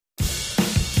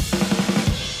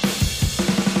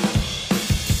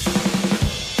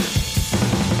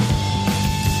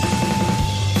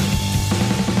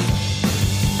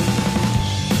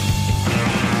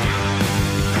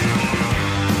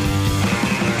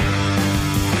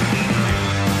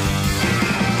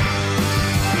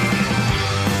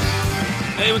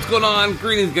going on?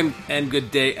 Greetings and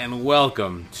good day, and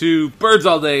welcome to Birds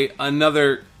All Day,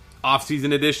 another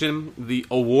off-season edition, the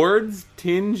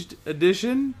awards-tinged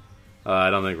edition. I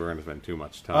don't think we're going to spend too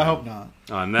much time I hope not.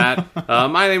 on that.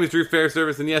 My name is Drew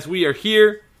Fairservice, and yes, we are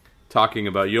here talking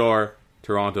about your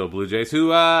Toronto Blue Jays, who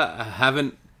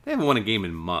haven't won a game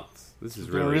in months. This is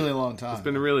Been a really long time. It's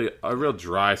been a real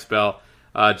dry spell.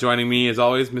 Joining me, as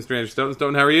always, Mr. Andrew Stoughton.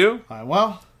 Stoughton, how are you? I'm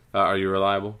well. Are you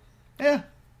reliable? Yeah.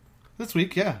 This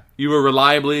week, yeah. You were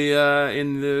reliably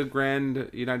in the grand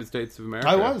United States of America.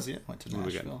 I was, yeah. Went to What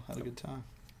we Nashville. Had a good time.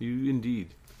 You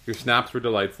indeed. Your snaps were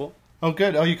delightful. Oh,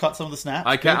 good. Oh, you caught some of the snaps?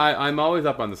 I'm always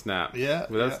up on the snap. Yeah.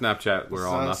 Without Snapchat, we're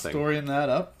all nothing. Storying that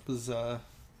up was,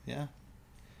 yeah.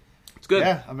 It's good.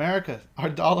 Yeah, America. Our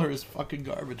dollar is fucking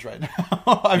garbage right now.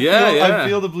 I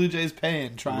feel the Blue Jays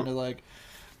pain trying to, like,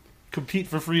 compete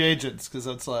for free agents because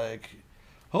it's like,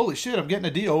 holy shit, I'm getting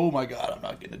a deal. Oh my god, I'm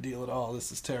not getting a deal at all.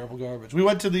 This is terrible garbage. We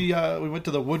went to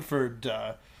the Woodford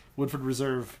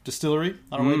Reserve Distillery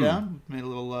on our way down. Made a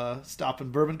little stop in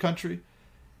Bourbon Country,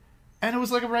 and it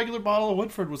was like a regular bottle of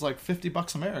Woodford was like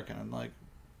 $50 American. I'm like,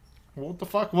 what the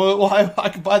fuck? Well, I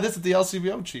could buy this at the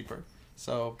LCBO cheaper.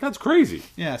 So That's crazy.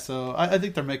 yeah, so I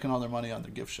think they're making all their money on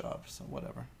their gift shop. So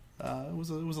whatever. It was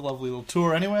a lovely little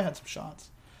tour. Anyway, I had some shots,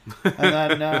 and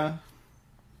then.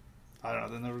 I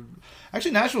don't know. Then actually,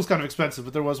 Nashville's kind of expensive,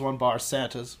 but there was one bar,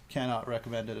 Santa's. Cannot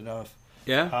recommend it enough.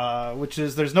 Yeah. Which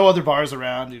is there's no other bars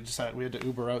around. We had to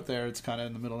Uber out there. It's kind of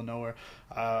in the middle of nowhere.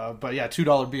 But yeah,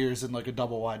 $2 beers in like a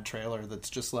double wide trailer that's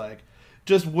just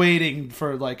waiting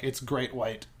for like its Great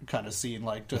White kind of scene,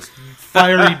 like just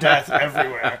fiery death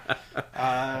everywhere.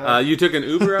 You took an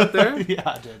Uber out there? Yeah,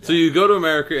 I did. So you go to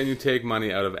America and you take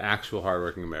money out of actual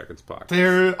hardworking Americans' pockets.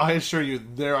 I assure you,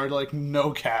 there are like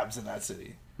no cabs in that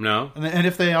city. No? And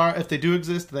if they do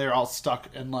exist, they're all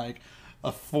stuck in like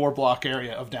a 4-block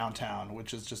area of downtown,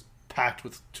 which is just packed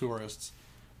with tourists,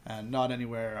 and not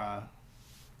anywhere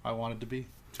I wanted to be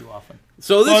too often.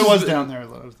 So I was down there. I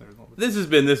was there a little bit. This has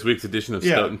been this week's edition of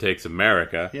Stoughton Takes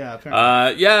America. Yeah,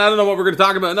 apparently. I don't know what we're going to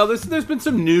talk about. No, there's been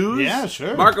some news. Yeah,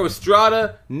 sure. Marco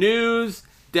Estrada, news.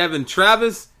 Devin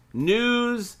Travis,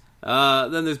 news.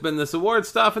 Then there's been this award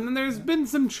stuff, and then there's been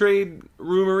some trade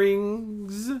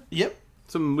rumorings. Yep.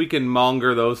 We can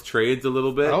monger those trades a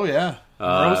little bit. Oh yeah.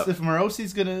 If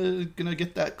Morosi's gonna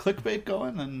get that clickbait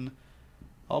going, then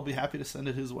I'll be happy to send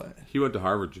it his way. He went to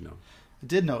Harvard, you know. I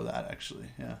did know that actually.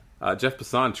 Yeah. Jeff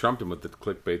Passan trumped him with the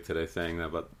clickbait today, saying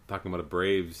that talking about a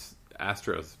Braves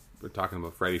Astros. We're talking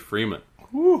about Freddie Freeman,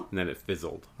 Woo. and then it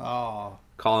fizzled. Oh.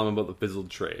 Calling him about the fizzled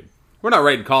trade. We're not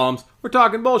writing columns. We're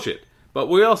talking bullshit. But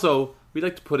we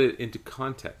like to put it into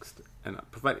context and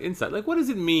provide insight. Like, what does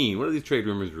it mean? What do these trade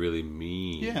rumors really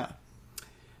mean? Yeah.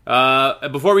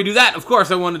 Before we do that, of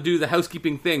course, I want to do the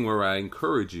housekeeping thing where I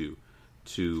encourage you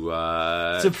to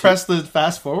press the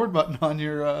fast forward button on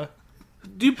your.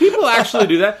 Do people actually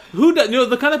do that? Who does?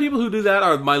 The kind of people who do that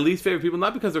are my least favorite people.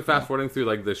 Not because they're fast forwarding through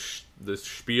like this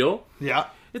spiel. Yeah.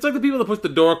 It's like the people that push the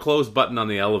door close button on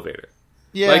the elevator.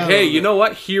 Yeah. Like, hey, you know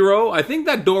what, hero? I think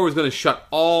that door was going to shut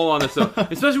all on its own.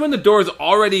 Especially when the door is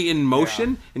already in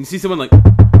motion and you see someone like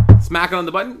smacking on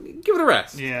the button. Give it a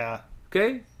rest. Yeah.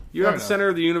 Okay? You're at the center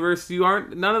of the universe. You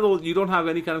don't have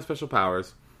any kind of special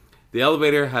powers. The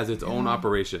elevator has its own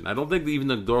operation. I don't think even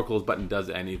the door close button does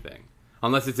anything.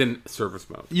 Unless it's in service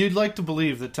mode. You'd like to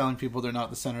believe that telling people they're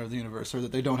not the center of the universe or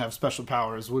that they don't have special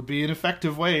powers would be an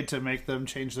effective way to make them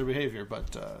change their behavior,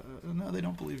 but no, they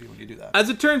don't believe you when you do that. As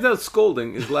it turns out,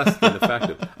 scolding is less than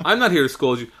effective. I'm not here to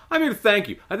scold you. I'm here to thank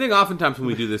you. I think oftentimes when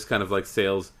we do this kind of like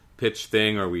sales pitch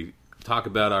thing or we talk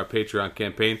about our Patreon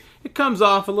campaign, it comes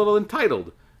off a little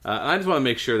entitled. I just want to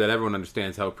make sure that everyone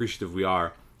understands how appreciative we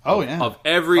are of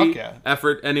every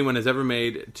effort anyone has ever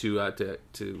made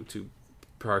to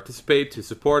participate, to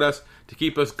support us, to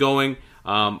keep us going.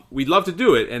 We'd love to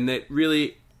do it, and it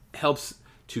really helps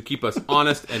to keep us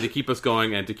honest and to keep us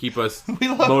going and to keep us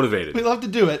motivated. We love to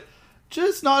do it,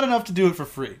 just not enough to do it for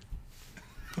free.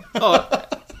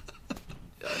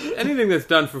 Anything that's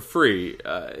done for free,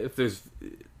 if there's...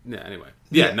 anyway.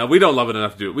 Yeah, no, we don't love it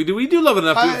enough to do it. We do love it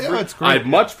enough to do it for free. It's great, I'd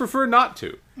much prefer not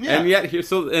to. Yeah. And yet, as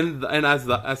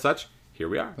such, here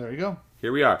we are. There you go.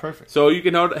 Here we are. Perfect. So you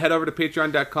can head over to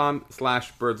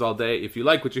patreon.com/birdsallday if you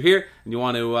like what you hear and you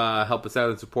want to help us out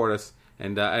and support us.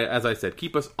 And as I said,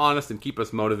 keep us honest and keep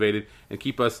us motivated and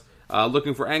keep us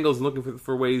looking for angles and looking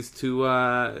for ways to,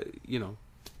 to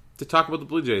talk about the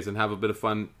Blue Jays and have a bit of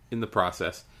fun in the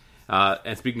process.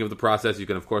 And speaking of the process, you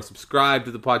can, of course, subscribe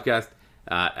to the podcast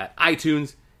at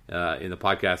iTunes, in the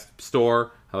podcast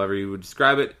store, however you would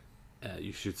describe it.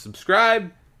 You should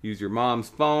subscribe, use your mom's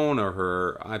phone or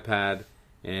her iPad,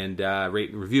 and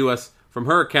rate and review us from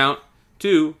her account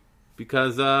too,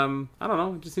 because I don't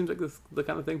know, it just seems like this the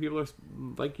kind of thing people are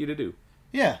like you to do.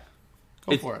 Yeah,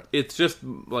 go for it. It's just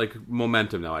like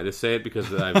momentum now. I just say it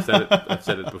because I've said it. I've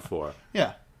said it before.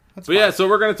 Yeah. But yeah, so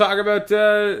we're going to talk about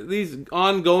these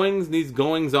ongoings, these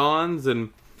goings-ons,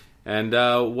 and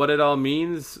what it all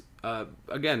means.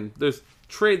 Again, there's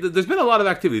been a lot of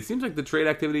activity. It seems like the trade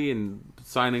activity and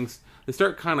signings, they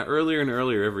start kind of earlier and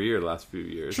earlier every year the last few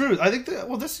years. True. I think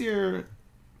this year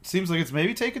seems like it's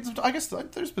maybe taken some. I guess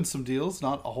there's been some deals,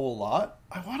 not a whole lot.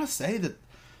 I want to say that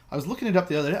I was looking it up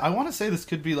the other day. I want to say this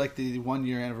could be like the 1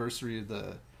 year anniversary of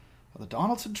the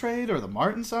Donaldson trade or the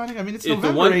Martin signing. I mean, it's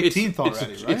November 18th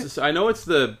already, right? I know it's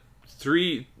the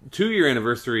 3-year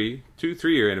anniversary of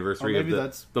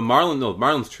the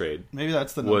Marlins trade. Maybe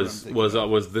that's the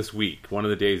was this week, one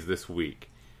of the days this week,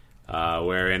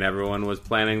 wherein everyone was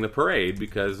planning the parade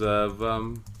because of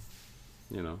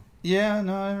Yeah,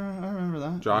 no, I remember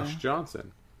that. Josh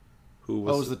Johnson, who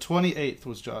was it was the 28th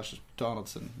was Josh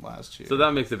Donaldson last year. So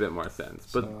that makes a bit more sense,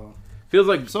 but feels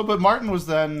like but Martin was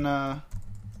then a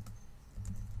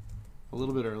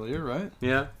little bit earlier, right?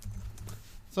 Yeah.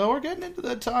 So we're getting into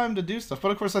that time to do stuff.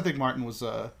 But of course, I think Martin was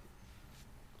a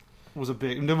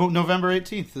big November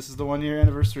 18th. This is the 1 year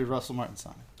anniversary of Russell Martin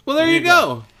signing. Well, there you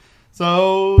go.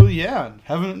 So yeah,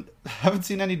 haven't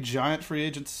seen any giant free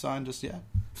agents sign just yet.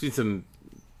 Seen some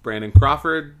Brandon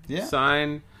Crawford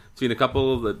sign. Seen a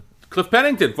couple of the Cliff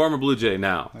Pennington, former Blue Jay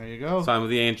now. There you go. Signed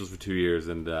with the Angels for 2 years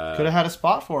and could have had a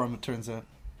spot for him. It turns out.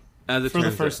 For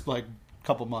the first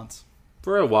couple months.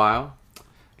 For a while.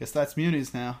 Guess that's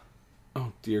Muni's now.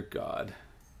 Oh, dear God.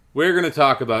 We're going to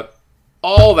talk about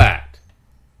all that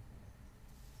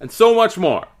and so much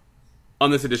more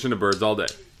on this edition of Birds All Day.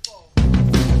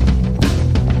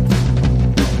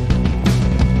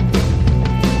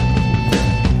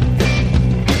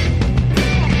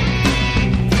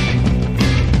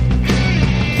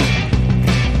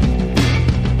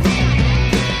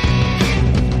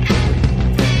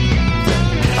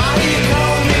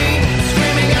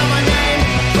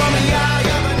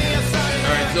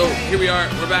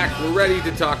 We're ready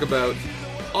to talk about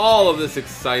all of this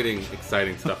exciting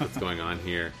stuff that's going on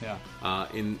here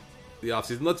in the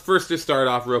offseason. Let's first just start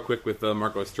off real quick with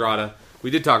Marco Estrada.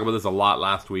 We did talk about this a lot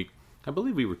last week. I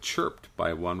believe we were chirped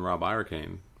by one Rob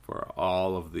Irakane for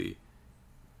all of the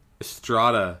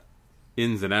Estrada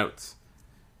ins and outs.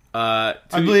 I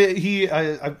believe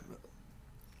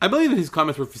his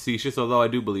comments were facetious, although I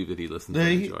do believe that he listens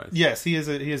and enjoys. Yes, he is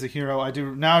a hero. I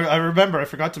do now. I remember. I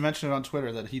forgot to mention it on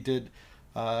Twitter that he did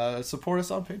support us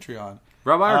on Patreon.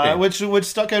 Rob Irakane. Which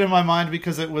stuck out in my mind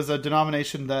because it was a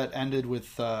denomination that ended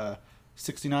with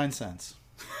 69 cents.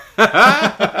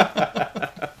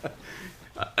 I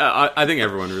think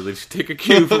everyone really should take a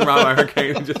cue from Rob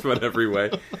Irakane in just about every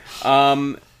way.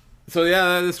 So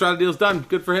yeah, the Estrada deal's done.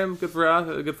 Good for him. Good for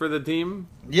us. Good for the team.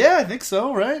 Yeah, I think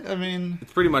so. Right? I mean,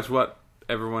 it's pretty much what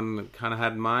everyone kind of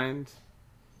had in mind.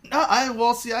 No, I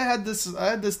had this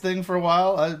thing for a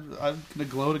while. I'm gonna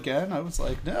gloat again. I was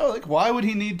like, no, like why would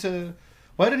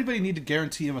anybody need to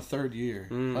guarantee him a third year?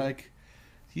 Like,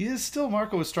 he is still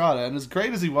Marco Estrada, and as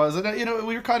great as he was, and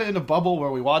we were kind of in a bubble where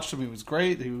we watched him. He was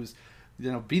great. He was,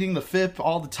 beating the FIP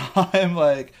all the time.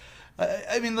 Like,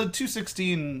 I mean, the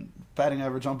 .216 batting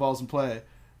average on balls in play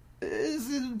is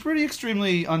pretty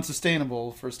extremely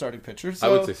unsustainable for a starting pitcher. So,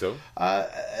 I would say so.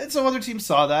 And so other teams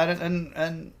saw that,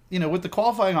 and with the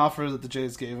qualifying offer that the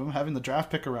Jays gave him, having the draft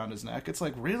pick around his neck, it's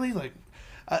like, really? Like,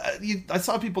 I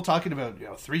saw people talking about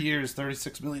 3 years,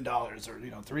 $36 million, or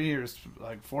 3 years,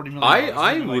 like $40 million.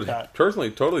 I would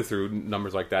personally totally threw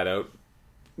numbers like that out.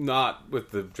 Not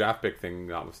with the draft pick thing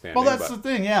notwithstanding. Well, that's the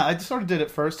thing, yeah. I sort of did it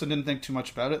first and didn't think too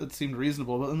much about it. It seemed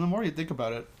reasonable. But the more you think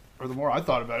about it, or the more I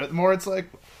thought about it, the more it's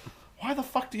like, why the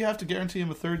fuck do you have to guarantee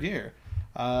him a third year?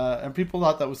 And people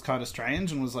thought that was kind of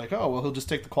strange and was like, oh, well, he'll just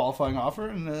take the qualifying offer,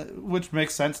 and which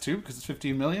makes sense, too, because it's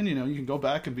 $15 million. You can go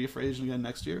back and be a free agent again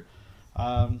next year.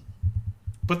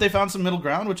 But they found some middle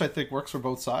ground, which I think works for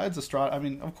both sides. Estrada, I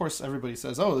mean, of course, everybody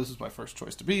says, oh, this is my first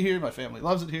choice to be here. My family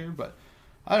loves it here, but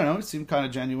I don't know. It seemed kind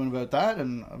of genuine about that,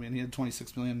 and I mean, he had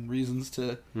 26 million reasons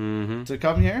to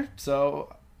come here.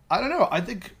 So I don't know. I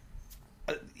think,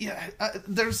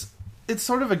 it's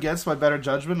sort of against my better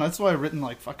judgment. That's why I've written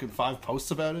like fucking 5 posts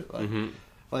about it,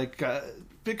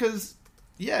 because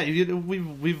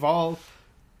we've all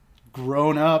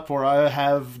grown up, or I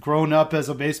have grown up as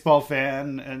a baseball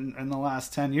fan, in the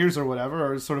last 10 years or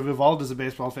whatever, or sort of evolved as a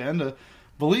baseball fan to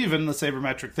believe in the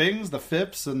sabermetric things, the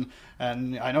FIPS, and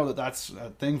I know that that's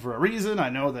a thing for a reason. I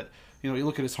know that You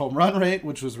look at his home run rate,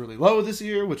 which was really low this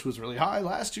year, which was really high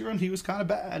last year, and he was kind of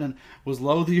bad, and was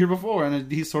low the year before,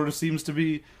 and he sort of seems to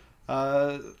be,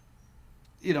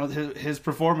 his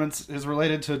performance is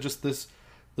related to just this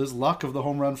luck of the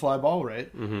home run fly ball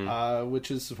rate, which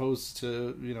is supposed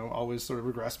to, always sort of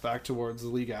regress back towards the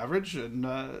league average, and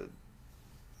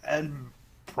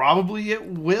probably it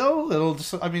will.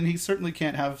 He certainly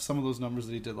can't have some of those numbers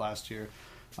that he did last year.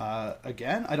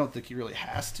 Again, I don't think he really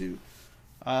has to.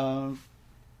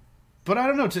 But I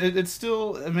don't know. It's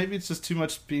still, maybe it's just too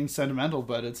much being sentimental.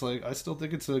 But it's like, I still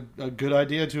think it's a good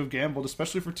idea to have gambled,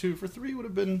 especially for 2. For 3 would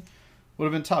have been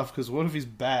tough, because what if he's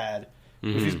bad?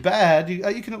 Mm-hmm. If he's bad,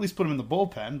 you can at least put him in the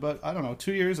bullpen. But I don't know,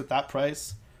 2 years at that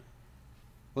price,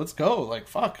 let's go. Like,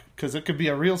 fuck, because it could be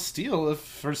a real steal if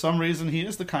for some reason he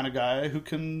is the kind of guy who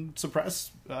can suppress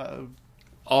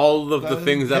all of the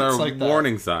things that are like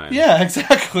warning signs. Yeah,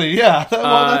 exactly. Yeah.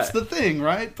 That's the thing,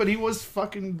 right? But he was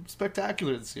fucking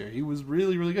spectacular this year. He was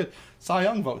really, really good. Cy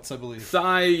Young votes, I believe.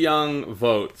 Cy Young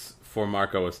votes for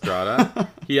Marco Estrada.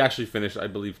 He actually finished, I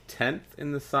believe, 10th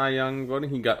in the Cy Young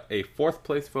voting. He got a 4th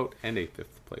place vote and a 5th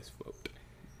place vote.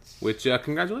 Which,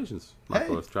 congratulations,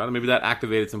 Marco Estrada. Maybe that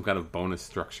activated some kind of bonus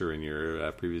structure in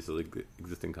your previously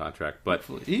existing contract. But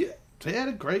he had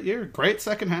a great year. Great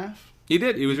second half. He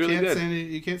did. He was really good.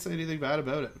 You can't say anything bad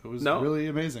about it. It was really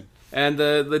amazing. And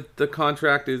the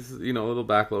contract is, a little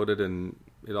backloaded, and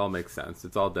it all makes sense.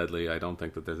 It's all deadly. I don't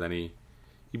think that there's any...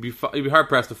 You'd be hard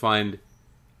pressed to find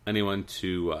anyone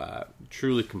to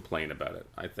truly complain about it,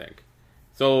 I think.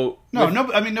 So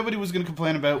nobody was going to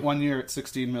complain about 1 year at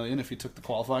 $16 million if you took the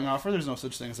qualifying offer. There's no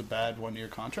such thing as a bad 1 year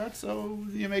contract. So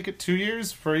you make it 2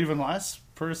 years for even less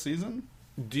per season.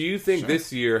 Do you think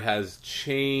this year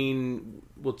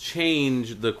will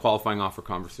change the qualifying offer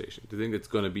conversation? Do you think it's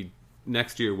going to be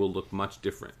next year will look much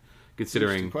different,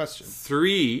 considering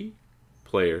 3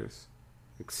 players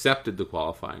accepted the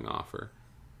qualifying offer,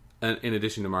 and in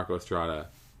addition to Marco Estrada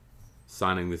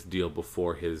signing this deal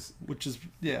before his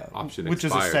option which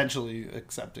expired. Is essentially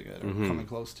accepting it or coming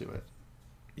close to it.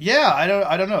 Yeah, I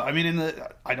don't know. I mean,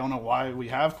 I don't know why we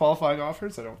have qualifying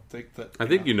offers. I don't think that. I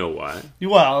think you know why.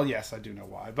 Well, yes, I do know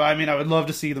why. But I mean, I would love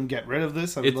to see them get rid of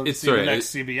this. I would love to see the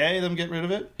next CBA them get rid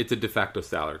of it. It's a de facto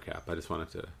salary cap. I just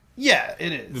wanted to. Yeah,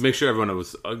 it is. To make sure everyone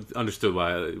was understood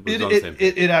why it was on the same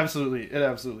page. It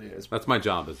absolutely is. That's my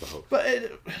job as the host.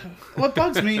 But what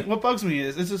bugs me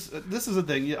is this is a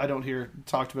thing I don't hear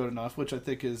talked about enough, which I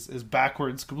think is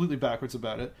backwards, completely backwards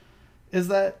about it, is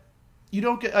that you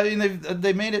don't get. I mean,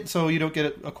 they made it so you don't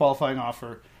get a qualifying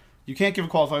offer. You can't give a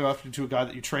qualifying offer to a guy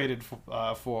that you traded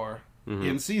for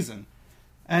in season.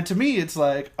 And to me, it's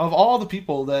like, of all the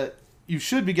people that you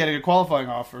should be getting a qualifying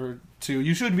offer to,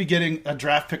 you should be getting a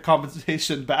draft pick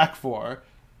compensation back for.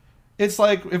 It's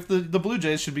like if the Blue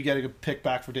Jays should be getting a pick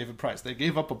back for David Price. They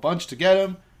gave up a bunch to get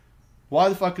him. Why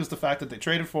the fuck is the fact that they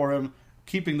traded for him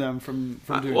keeping them from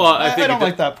doing well, I don't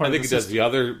like that part. I think of the it does the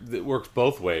other. It works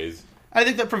both ways. I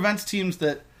think that prevents teams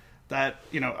that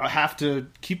have to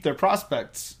keep their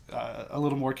prospects a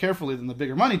little more carefully than the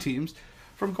bigger money teams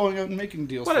from going out and making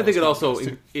deals. But I think it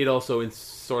also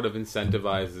sort of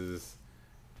incentivizes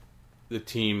the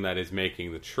team that is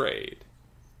making the trade.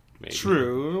 Maybe.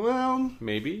 True. Well,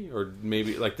 maybe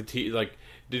like the team. Like,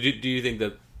 do you think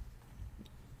that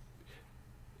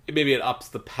maybe it ups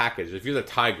the package? If you're the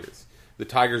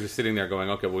Tigers are sitting there going,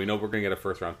 okay, well, we know we're going to get a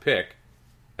first round pick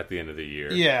at the end of the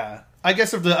year. Yeah. I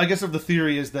guess if the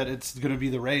theory is that it's going to be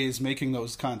the Rays making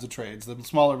those kinds of trades, the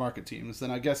smaller market teams, then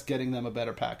I guess getting them a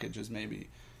better package is maybe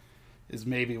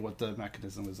what the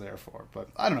mechanism is there for. But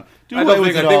I don't know. I think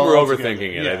we're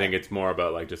overthinking it. Yeah. I think it's more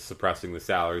about like just suppressing the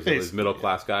salaries of those middle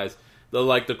class guys.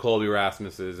 Like the Colby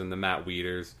Rasmusses and the Matt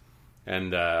Wieters,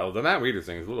 and the Matt Wieters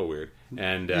thing is a little weird,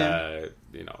 and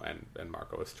and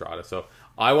Marco Estrada. So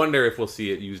I wonder if we'll see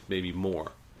it used maybe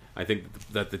more. I think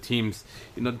that the teams,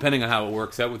 depending on how it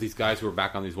works out with these guys who are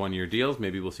back on these 1 year deals,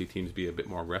 maybe we'll see teams be a bit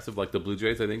more aggressive, like the Blue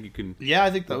Jays. I think you can. Yeah,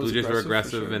 I think that the was Blue Jays were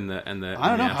aggressive, sure. and the I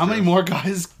don't know how many more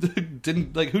guys who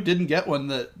didn't get one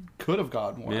that could have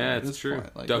got more. Yeah, it's true.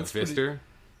 Like, Doug Fister.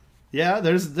 Yeah,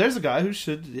 there's a guy who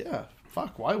should. Yeah,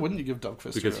 fuck. Why wouldn't you give Doug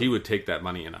Fister? Because he would take that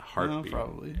money in a heartbeat.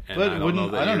 Probably. And but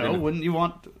I don't know. Wouldn't you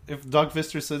want if Doug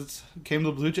Fister came to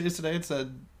the Blue Jays today and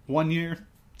said 1 year?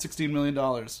 $16 million.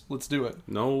 Let's do it.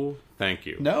 No, thank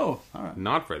you. No, all right.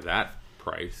 Not for that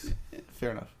price. Fair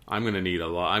enough. I'm going to need a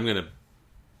lot.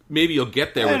 Maybe you'll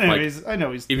get there with I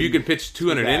know he's. If you can pitch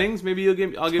 200 innings, maybe I'll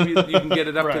give you. You can get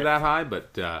it up right. to that high. But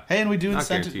hey, and we do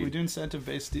incentive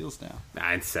based deals now.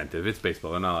 Incentive. It's baseball.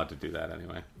 They're not allowed to do that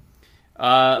anyway.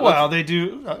 Well, they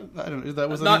do. I don't know. That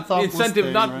was not an incentive,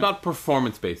 thing, not right? not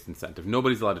performance based incentive.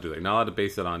 Nobody's allowed to do that. You're not allowed to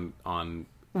base it on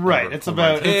Right. number It's of home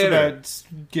runs about hit or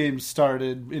games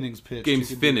started, innings pitched,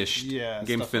 games you can finished. yeah,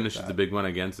 games stuff finished like is that. the big one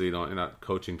again. So you're not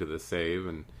coaching to the save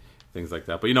and things like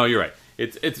that. But you're right.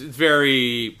 It's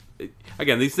very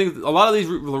again these things. A lot of the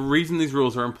reason these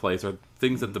rules are in place are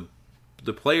things that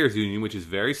the players union, which is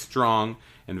very strong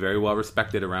and very well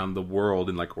respected around the world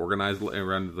and like organized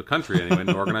around the country anyway, in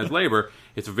organized labor.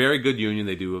 It's a very good union.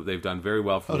 They've done very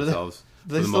well for themselves.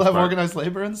 Do they for the still most have part. organized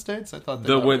labor in the States? I thought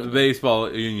The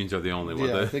baseball unions are the only one.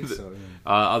 Yeah, I think so.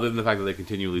 Yeah. Other than the fact that they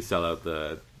continually sell out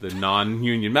the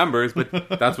non-union members,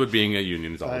 but that's what being a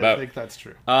union is all about. I think that's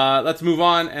true. Let's move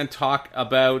on and talk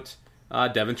about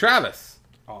Devin Travis.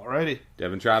 Alrighty.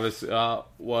 Devin Travis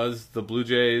was the Blue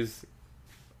Jays'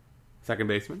 second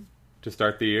baseman to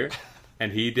start the year,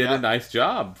 and he did Yeah. a nice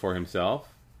job for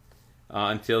himself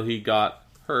until he got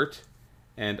hurt.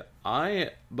 And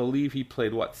I believe he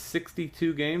played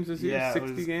 62 games this year, Yeah,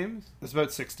 60 games. It's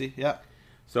about 60, yeah.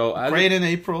 So Great in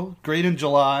April, great in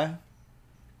July,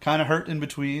 kind of hurt in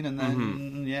between, and then,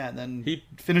 Mm-hmm. then He-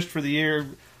 finished for the year.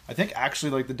 I think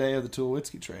actually like the day of the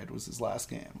Tulowitzki trade was his last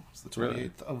game. It was the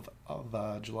 28th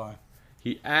of July.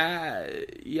 He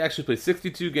actually played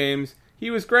 62 games.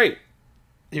 He was great.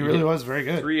 He really was very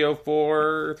good.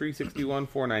 304, 361,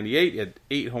 498. He had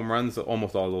 8 home runs.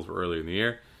 Almost all of those were earlier in the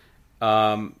year.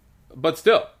 But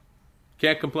still,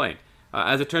 can't complain.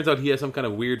 As it turns out, he has some kind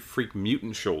of weird freak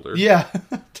mutant shoulder. Yeah,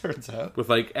 turns out. With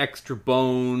like extra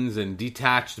bones and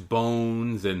detached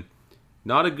bones and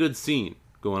not a good scene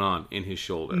going on in his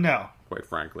shoulder. No. Quite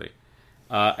frankly.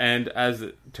 And as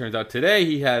it turns out today,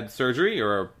 he had surgery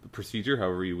or a procedure,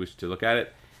 however you wish to look at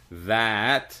it,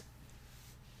 that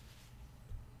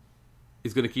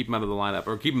is going to keep him out of the lineup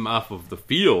or keep him off of the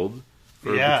field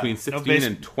for between 16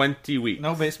 and 20 weeks.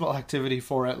 No baseball activity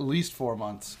for at least 4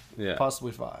 months. Yeah.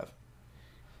 Possibly 5.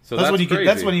 So That's when you crazy.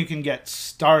 that's when you can get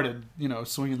started,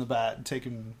 swinging the bat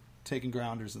and taking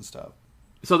grounders and stuff.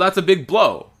 So that's a big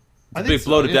blow. It's I a think big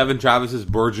blow so, to yeah. Devin Travis's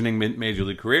burgeoning major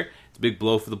league career. It's a big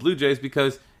blow for the Blue Jays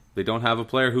because they don't have a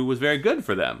player who was very good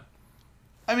for them.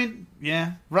 I mean,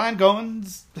 yeah, Ryan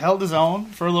Goins held his own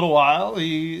for a little while.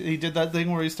 He did that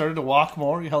thing where he started to walk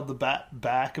more. He held the bat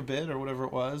back a bit or whatever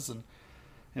it was,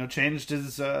 and changed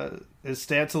his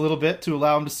stance a little bit to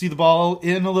allow him to see the ball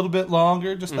in a little bit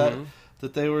longer. Just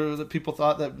that people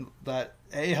thought that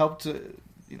helped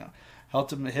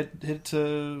him hit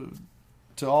to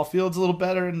all fields a little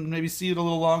better and maybe see it a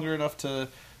little longer enough to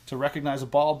recognize a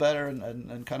ball better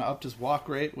and kind of upped his walk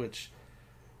rate, which.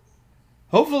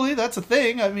 Hopefully that's a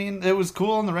thing. I mean, it was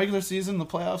cool in the regular season. The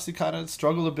playoffs, he kind of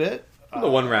struggled a bit. The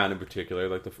one round in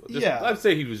particular, I'd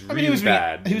say he was really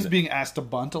bad. He was being asked to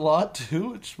bunt a lot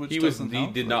too, which He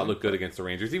did not look good against the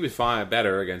Rangers. He was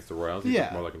better against the Royals. He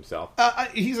looked more like himself.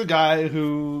 He's a guy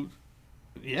who,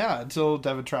 until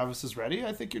Devin Travis is ready,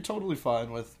 I think you're totally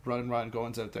fine with running Ryan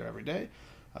Goins out there every day.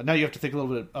 Now you have to think a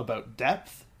little bit about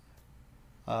depth.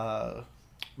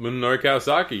 Munenori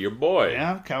Kawasaki, your boy.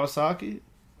 Yeah, Kawasaki.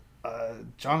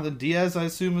 Jonathan Diaz, I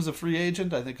assume, is a free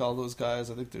agent. I think all those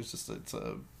guys. I think there's it's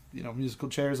musical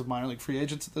chairs of minor league free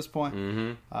agents at this point.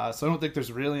 Mm-hmm. So I don't think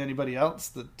there's really anybody else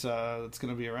that's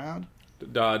going to be around.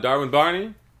 Darwin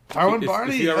Barney. Barney,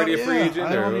 is he already a free agent?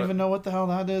 I don't even know what the hell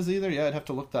that is either. Yeah, I'd have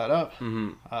to look that up.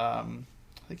 Mm-hmm. I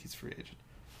think he's a free agent.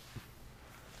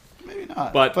 Maybe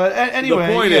not. But anyway,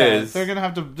 the point is they're gonna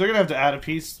have to add a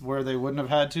piece where they wouldn't have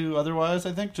had to otherwise.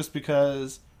 I think just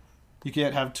because. You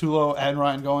can't have Tulo and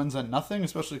Ryan Goins and nothing,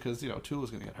 especially because, Tulo's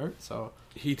going to get hurt. So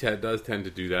he does tend to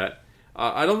do that.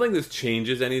 I don't think this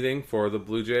changes anything for the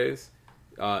Blue Jays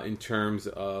in terms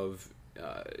of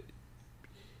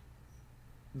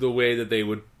the way that they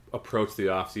would approach the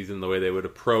offseason, the way they would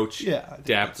approach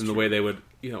depth, and the way they would,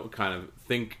 kind of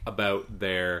think about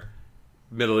their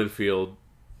middle infield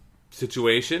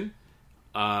situation.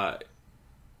 But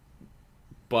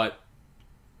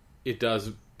it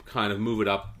does kind of move it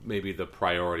up maybe the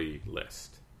priority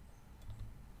list.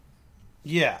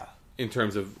 Yeah. In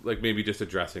terms of maybe just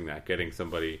addressing that, getting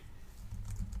somebody.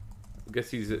 I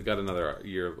guess he's got another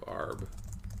year of ARB.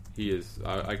 He is.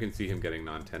 I can see him getting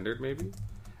non-tendered maybe.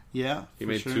 Yeah, he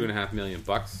made $2.5 million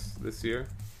this year.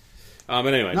 But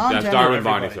anyway, non-tender that's Darwin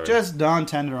Barney. Sorry, just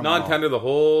non-tender. Non-tender the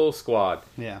whole squad.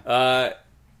 Yeah.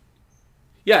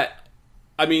 Yeah.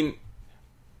 I mean.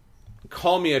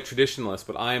 Call me a traditionalist,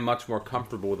 but I am much more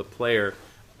comfortable with a player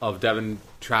of Devin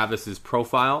Travis's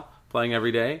profile playing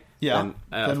every day, than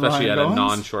especially Ryan at Goins? a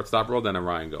non-shortstop role, than a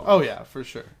Ryan Goins. Oh yeah, for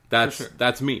sure.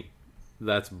 That's me.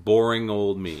 That's boring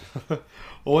old me. Well,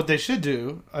 what they should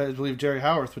do, I believe Jerry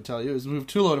Howarth would tell you, is move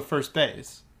Tulo to first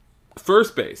base,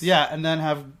 First base. Yeah, and then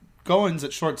have Goins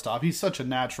at shortstop. He's such a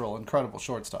natural, incredible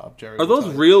shortstop, Jerry. Are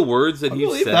those real words that I he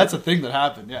believe said? that's a thing that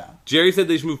happened, yeah. Jerry said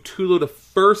they should move Tulo to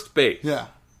first base. Yeah.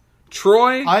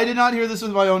 Troy? I did not hear this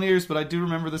with my own ears, but I do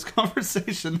remember this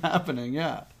conversation happening,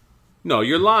 yeah. No,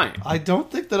 you're lying. I don't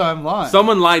think that I'm lying.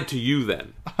 Someone lied to you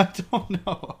then. I don't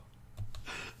know.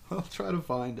 I'll try to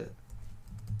find it.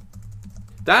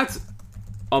 That's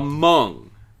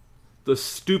among the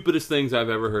stupidest things I've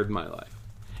ever heard in my life.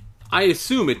 I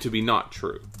assume it to be not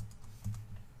true.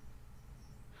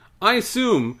 I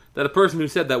assume that a person who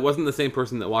said that wasn't the same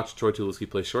person that watched Troy Tulowitzki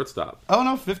play shortstop. Oh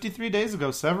no, 53 days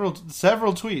ago, several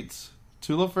tweets.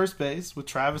 Tulo first base with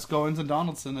Travis Goins and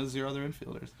Donaldson as your other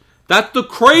infielders. That's the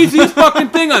craziest fucking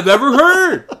thing I've ever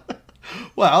heard.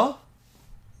 Well,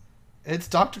 it's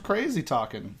Dr. Crazy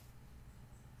talking.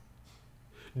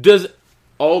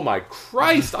 Oh my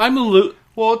Christ,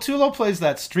 Well, Tulo plays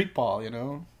that street ball, you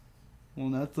know?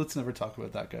 Well, let's never talk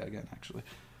about that guy again, actually.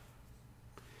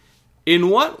 In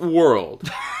what world?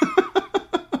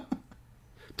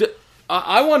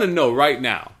 I want to know right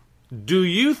now. Do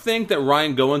you think that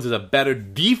Ryan Goins is a better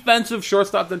defensive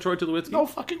shortstop than Troy Tulowitzki? No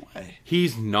fucking way.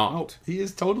 He's not. No, he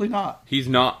is totally not. He's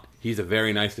not. He's a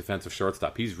very nice defensive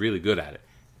shortstop. He's really good at it.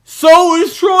 So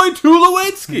is Troy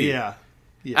Tulowitzki. Yeah.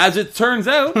 As it turns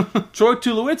out, Troy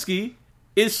Tulowitzki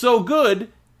is so good,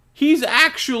 he's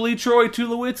actually Troy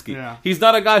Tulowitzki. Yeah. He's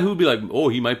not a guy who'd be like, oh,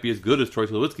 he might be as good as Troy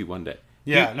Tulowitzki one day.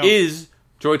 Yeah, he is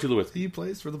Troy Tulowitzki. He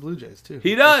plays for the Blue Jays, too.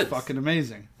 He does. It's fucking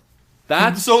amazing.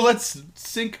 That's So let's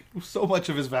sink so much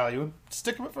of his value and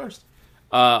stick him at first.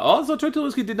 also, Troy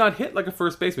Tulowitzki did not hit like a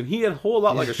first baseman. He had a whole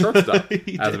lot like a shortstop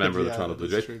as a member of the Toronto Blue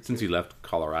Jays since he left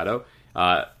Colorado.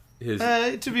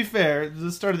 To be fair,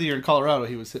 the start of the year in Colorado,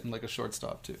 he was hitting like a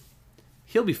shortstop, too.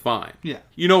 He'll be fine. Yeah.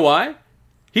 You know why?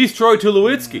 He's Troy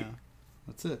Tulowitzki. Yeah,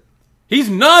 that's it. He's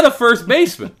not a first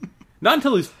baseman. Not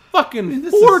until he's fucking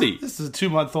 40. This is a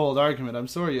 2-month-old argument. I'm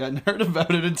sorry you hadn't heard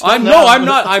about it until I'm now.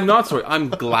 not sorry. I'm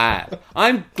glad.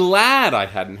 I'm glad I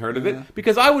hadn't heard of it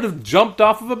because I would have jumped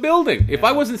off of a building. If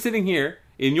I wasn't sitting here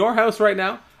in your house right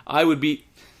now, I would be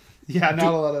Yeah,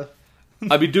 not a lot of...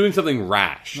 I'd be doing something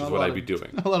rash is not a what lot I'd of- be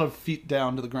doing. A lot of feet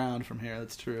down to the ground from here,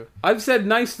 that's true. I've said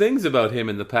nice things about him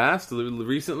in the past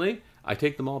recently. I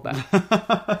take them all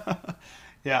back.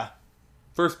 Yeah,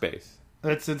 First base.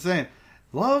 that's insane.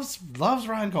 Loves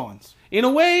Ryan Goins. In a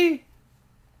way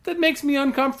that makes me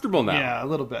uncomfortable now. Yeah, a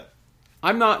little bit.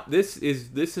 I'm not. This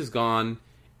has gone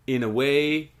in a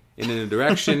way, in a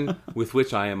direction with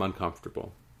which I am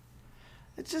uncomfortable.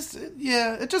 It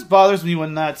just bothers me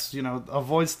when that's, you know, a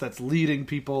voice that's leading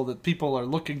people, that people are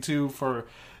looking to for,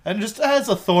 and just has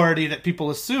authority that people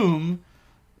assume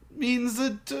means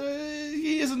that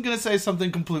he isn't going to say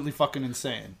something completely fucking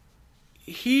insane.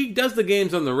 He does the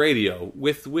games on the radio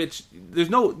with which there's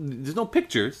no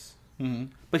pictures,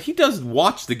 but he does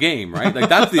watch the game, right? Like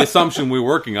that's the assumption we're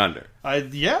working under.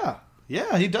 Yeah,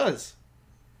 he does.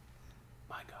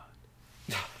 My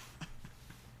God.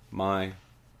 My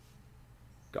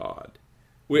God.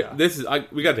 We got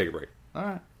to take a break. All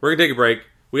right. We're gonna take a break.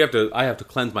 I have to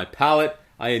cleanse my palate.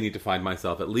 I need to find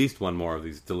myself at least one more of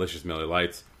these delicious Miller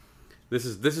Lights. This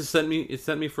has sent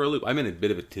me for a loop. I'm in a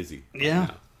bit of a tizzy. right Yeah.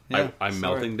 now. Yeah, I'm sorry.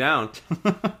 melting down,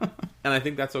 and I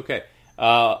think that's okay.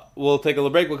 We'll take a little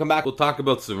break. We'll come back. We'll talk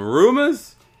about some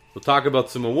rumors. We'll talk about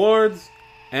some awards,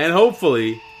 and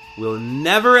hopefully, we'll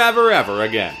never, ever, ever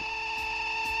again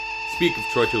speak of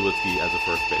Troy Tulowitzki as a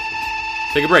first baseman.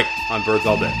 Take a break on Birds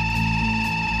All Day.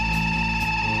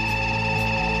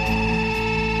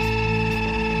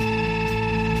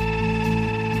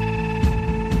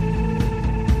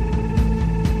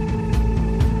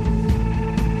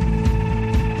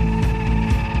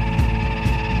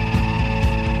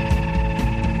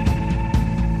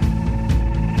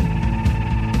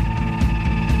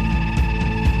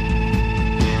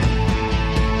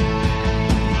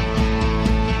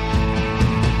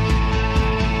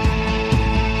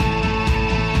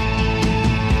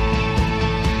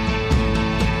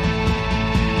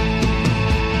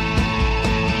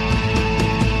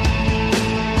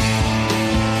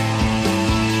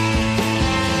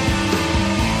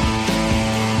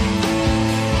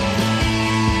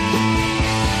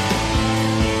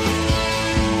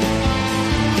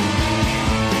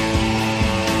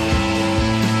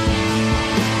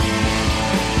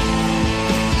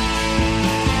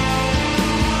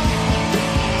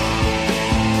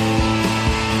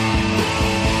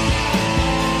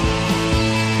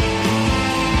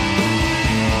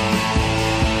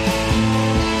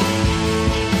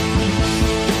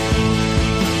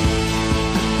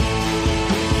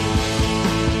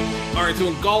 So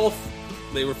in golf,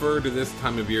 they refer to this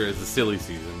time of year as the silly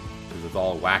season. with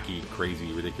all wacky,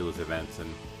 crazy, ridiculous events, and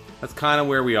that's kind of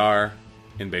where we are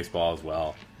in baseball as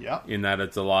well. Yeah. In that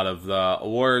it's a lot of the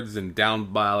awards and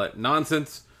down ballot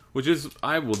nonsense, which is,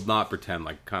 I will not pretend,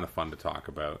 like kind of fun to talk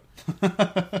about.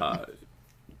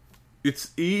 It's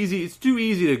too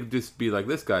easy to just be like,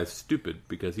 this guy's stupid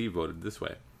because he voted this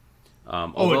way.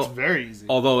 It's very easy.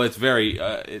 Although it's very,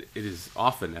 it is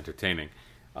often entertaining.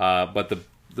 But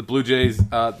the Blue Jays,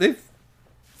 they've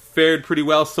fared pretty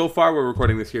well so far. We're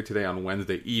recording this here today on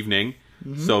Wednesday evening.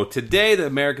 Mm-hmm. So today the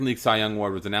American League Cy Young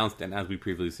Award was announced, and as we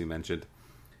previously mentioned,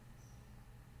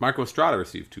 Marco Estrada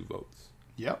received 2 votes.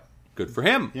 Yep. Good for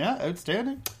him. Yeah,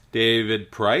 outstanding.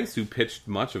 David Price, who pitched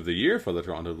much of the year for the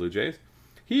Toronto Blue Jays,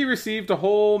 he received a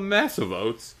whole mess of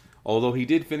votes, although he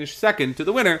did finish second to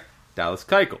the winner, Dallas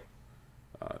Keuchel.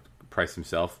 Price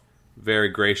himself, very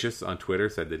gracious on Twitter,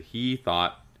 said that he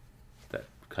thought that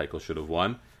Keuchel should have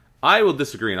won. I will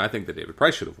disagree, and I think that David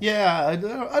Price should have won. Yeah, I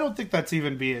don't think that's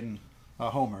even being a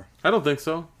homer. I don't think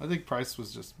so. I think Price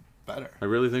was just better. I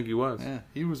really think he was. Yeah,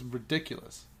 he was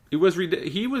ridiculous. He was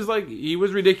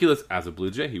ridiculous as a Blue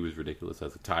Jay. He was ridiculous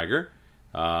as a Tiger.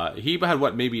 He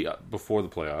had maybe before the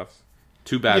playoffs,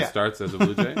 2 bad starts as a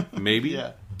Blue Jay, maybe.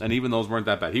 Yeah. And even those weren't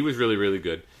that bad. He was really, really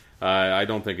good. I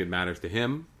don't think it matters to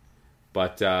him,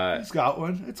 but he's got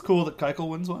one. It's cool that Keuchel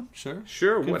wins one. Sure,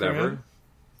 good whatever.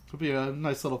 It'll be a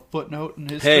nice little footnote in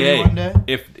history one day.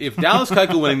 If Dallas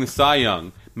Keuchel winning the Cy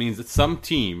Young means that some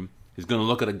team is going to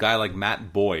look at a guy like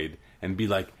Matt Boyd and be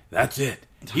like, "That's it,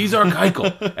 he's our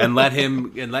Keuchel," and let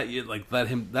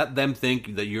them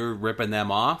think that you're ripping them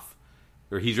off,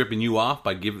 or he's ripping you off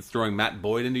by throwing Matt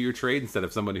Boyd into your trade instead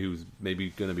of somebody who's maybe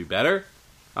going to be better,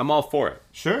 I'm all for it.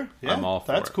 Sure, yeah, I'm all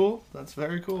for that's it. cool. That's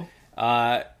very cool.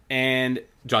 And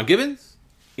John Gibbons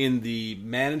in the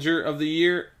Manager of the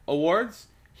Year awards.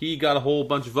 He got a whole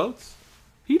bunch of votes.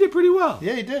 He did pretty well.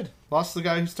 Yeah, he did. Lost the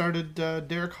guy who started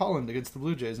Derek Holland against the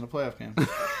Blue Jays in a playoff game.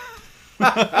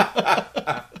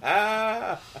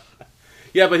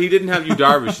 Yeah, but he didn't have Yu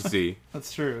Darvish, you see.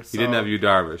 That's true. He didn't have Yu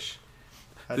Darvish.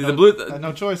 Had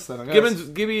no choice then, I guess.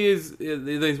 Gibby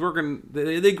he's working.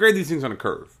 They grade these things on a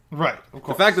curve. Right, of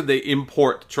course. The fact that they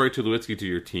import Troy Tulowitzki to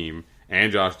your team,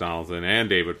 and Josh Donaldson, and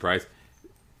David Price.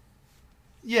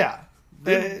 Yeah.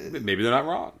 Maybe they're not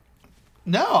wrong.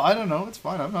 No, I don't know. It's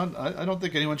fine. I don't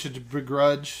think anyone should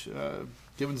begrudge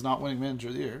Gibbons not winning Manager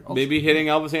of the Year. Also, maybe hitting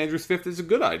Elvis Andrus 5th is a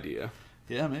good idea.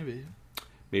 Yeah, maybe.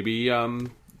 Maybe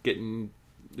getting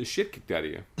the shit kicked out of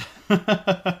you.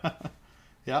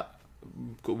 Yeah.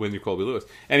 When you're Colby Lewis.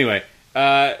 Anyway,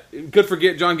 good for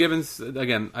John Gibbons.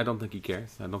 Again, I don't think he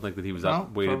cares. I don't think that he was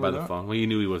weighted by the phone. Well, he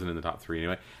knew he wasn't in the top 3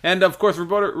 anyway. And of course,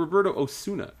 Roberto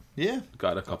Osuna. Yeah.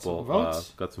 Got a couple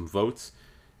votes. Got some votes.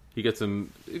 He got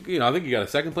some. I think he got a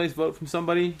second place vote from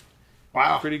somebody.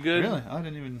 Wow, pretty good. Really, I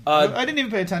didn't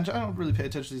even pay attention. I don't really pay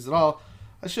attention to these at all.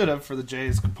 I should have for the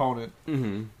Jays component.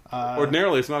 Mm-hmm.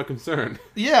 Ordinarily, it's not a concern.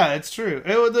 Yeah, it's true.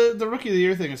 The Rookie of the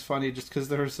Year thing is funny, just because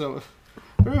there were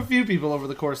a few people over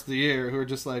the course of the year who are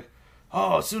just like,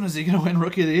 "Oh, as soon as he's gonna win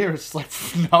Rookie of the Year," it's like,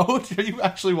 no, do you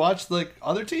actually watch like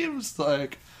other teams?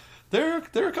 Like, there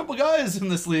are a couple guys in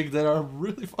this league that are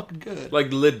really fucking good.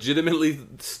 Like legitimately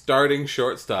starting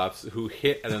shortstops who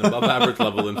hit at an above average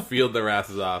level and field their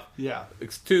asses off. Yeah.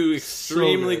 It's 2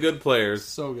 extremely good players.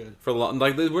 So good. For long,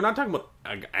 like we're not talking about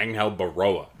Angel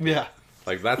Baroa. Yeah.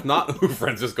 Like that's not who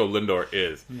Francisco Lindor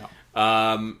is. No.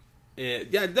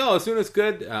 As soon as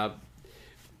good. Bob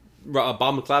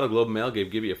McLeod of Globe and Mail gave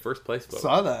Gibby a first place vote.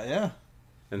 Saw that, yeah.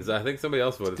 And I think somebody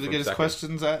else voted. Did he get his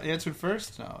questions answered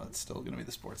first? No, it's still going to be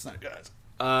the Sportsnet guys.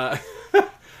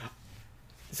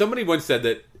 Somebody once said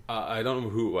that, I don't know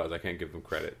who it was, I can't give them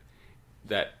credit,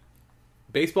 that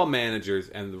baseball managers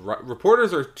and the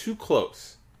reporters are too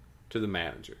close to the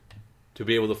manager to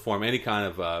be able to form any kind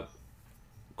of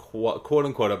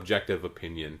quote-unquote objective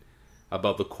opinion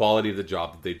about the quality of the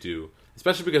job that they do,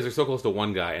 especially because they're so close to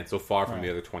one guy and so far from the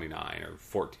other 29 or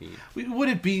 14. Would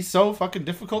it be so fucking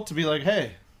difficult to be like,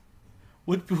 hey,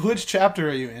 which chapter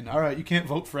are you in? All right, you can't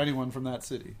vote for anyone from that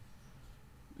city.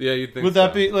 Yeah, you'd think. Would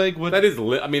that be like what? That is.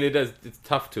 It does. It's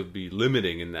tough to be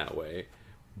limiting in that way,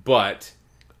 but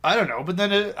I don't know. But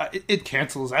then it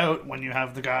cancels out when you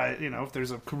have the guy. If there's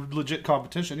a legit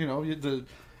competition, the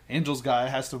Angels guy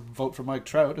has to vote for Mike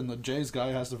Trout, and the Jays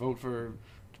guy has to vote for,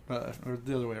 or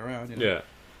the other way around. Yeah.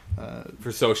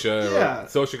 For Scioscia. Yeah.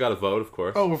 Scioscia got a vote, of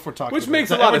course. Oh, if we're talking which about makes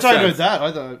that. a lot of sense. We're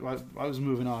talking about that. I was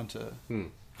moving on to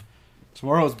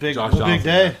tomorrow's big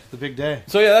day. The big day.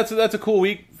 So yeah, that's a cool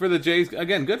week for the Jays.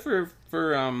 Again, good for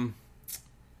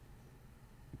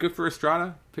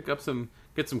Estrada. Get some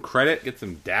credit, get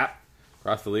some dap.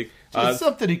 across the league. It's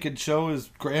something he could show his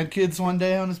grandkids one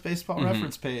day on his baseball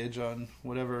reference page on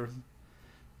whatever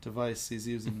device he's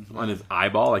using. On his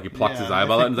eyeball, like he plucks his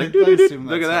eyeball out and he's like,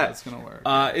 look at that. It's going to work.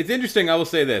 It's interesting, I will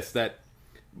say this, that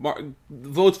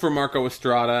votes for Marco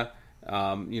Estrada,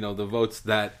 the votes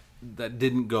that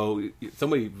didn't go,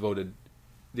 somebody voted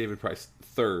David Price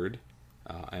third,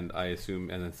 and I assume,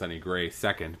 and then Sonny Gray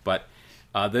second, but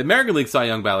the American League Cy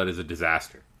Young ballot is a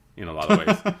disaster in a lot of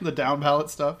ways. The down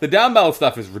ballot stuff? The down ballot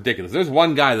stuff is ridiculous. There's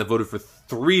one guy that voted for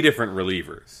 3 different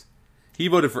relievers. He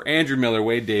voted for Andrew Miller,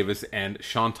 Wade Davis, and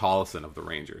Sean Tollison of the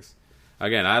Rangers.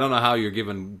 Again, I don't know how you're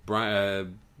giving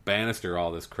Bannister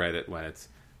all this credit when it's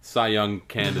Cy Young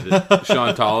candidate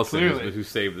Sean Tollison who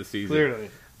saved the season. Clearly.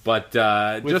 But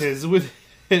with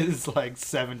his like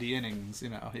 70 innings,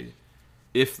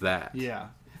 if that. Yeah,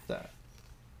 if that.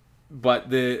 But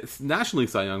the National League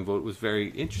Cy Young vote was very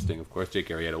interesting. Of course, Jake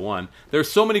Arrieta won. There were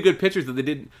so many good pitchers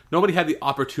that nobody had the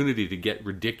opportunity to get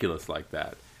ridiculous like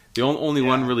that. The only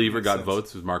one reliever got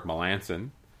votes was Mark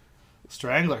Melanson.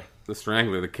 Strangler. The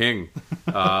Strangler, the king.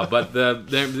 But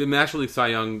the National League Cy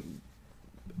Young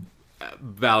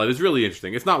ballot is really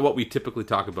interesting. It's not what we typically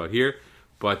talk about here,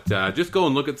 but just go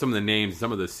and look at some of the names,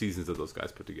 some of the seasons that those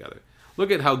guys put together.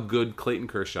 Look at how good Clayton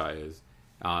Kershaw is.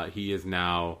 He has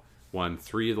now won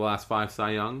 3 of the last 5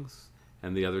 Cy Youngs,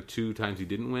 and the other 2 times he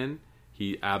didn't win,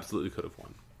 he absolutely could have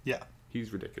won. Yeah.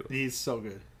 He's ridiculous. He's so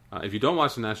good. If you don't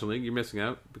watch the National League, you're missing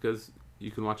out because you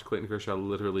can watch Clayton Kershaw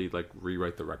literally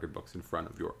rewrite the record books in front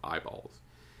of your eyeballs.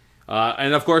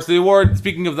 And of course, the award.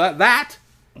 Speaking of that,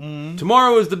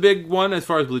 tomorrow is the big one as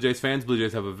far as Blue Jays fans. Blue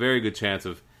Jays have a very good chance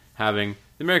of having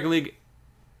the American League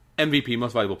MVP,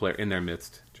 most valuable player, in their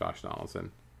midst, Josh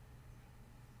Donaldson.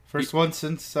 First one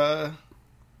since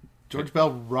George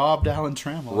Bell robbed Alan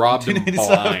Trammell. Robbed him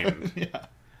blind. Yeah.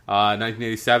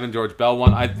 1987, George Bell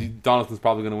won. Donaldson's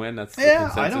probably going to win. That's the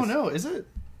consensus. I don't know. Is it?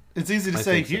 It's easy to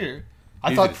say here.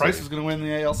 I thought Price was going to win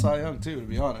the AL Cy Young too, to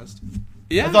be honest.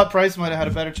 Yeah. I thought Price might have had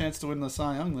a better chance to win the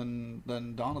Cy Young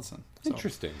than Donaldson. So.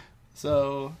 Interesting.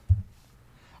 So,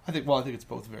 I think it's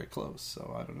both very close.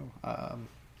 So I don't know.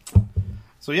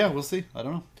 So yeah, we'll see. I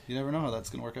don't know. You never know how that's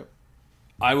going to work out.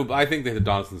 I think that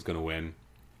Donaldson's going to win.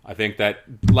 I think that,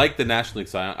 like the National League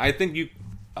Cy Young, I think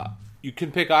you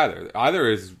can pick either. Either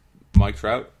is Mike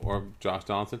Trout or Josh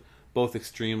Donaldson, both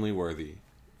extremely worthy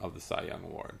of the Cy Young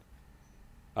Award.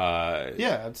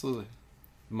 Yeah, absolutely.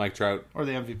 Mike Trout. Or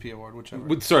the MVP award,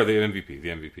 whichever. Sorry, the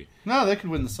MVP. No, they could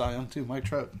win the Cy Young, too. Mike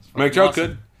Trout. Mike Trout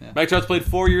could. Yeah. Mike Trout's played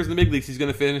 4 years in the big leagues. He's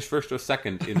going to finish first or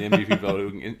second in the MVP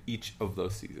voting in each of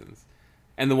those seasons.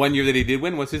 And the one year that he did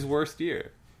win was his worst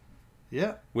year.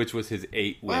 Yeah. Which was his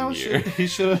 8-win year. He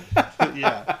should have...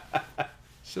 Yeah.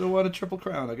 Should have won a Triple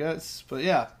Crown, I guess. But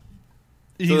yeah.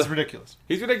 He's ridiculous.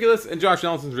 He's ridiculous, and Josh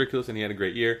Donaldson's ridiculous, and he had a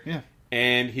great year. Yeah.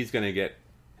 And he's going to get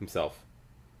himself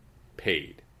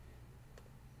paid.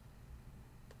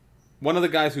 One of the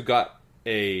guys who got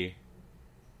a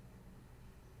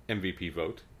MVP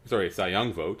vote, a Cy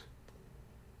Young vote.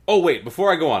 Oh, wait,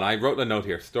 before I go on, I wrote a note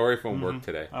here. Story from work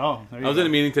today. Oh, there you go. I was in a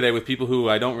meeting today with people who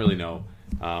I don't really know.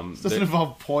 This doesn't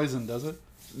involve poison, does it?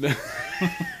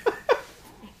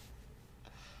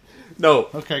 No.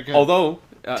 Okay, good. Although,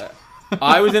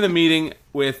 I was in a meeting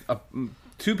with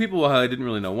 2 people who I didn't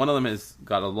really know. One of them has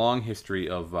got a long history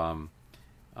of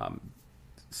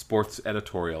sports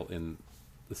editorial in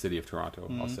the city of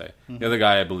Toronto, I'll say. The other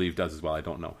guy, I believe, does as well. I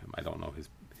don't know him. I don't know his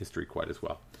history quite as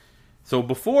well. So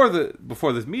before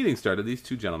this meeting started, these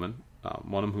 2 gentlemen,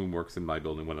 one of whom works in my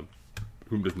building, one of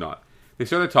whom does not, they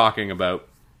started talking about,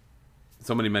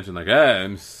 somebody mentioned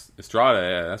Estrada,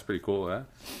 yeah, that's pretty cool.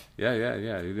 Yeah.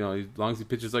 As long as he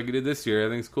pitches like he did this year,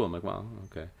 everything's cool. I'm like, well,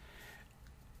 okay.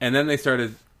 And then they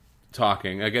started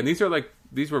talking. Again, these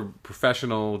were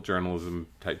professional journalism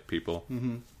type people.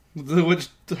 Mm-hmm. What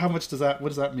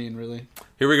does that mean, really?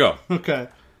 Here we go. Okay.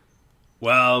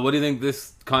 Well, what do you think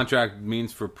this contract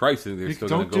means for Price? They're still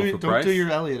going to go for Price? Don't do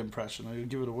your Elliott impression. I'll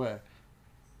give it away.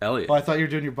 Elliott? Well, I thought you were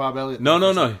doing your Bob Elliott. No.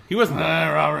 He wasn't.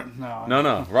 Robert.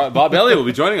 No. Bob Elliott will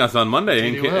be joining us on Monday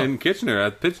in Kitchener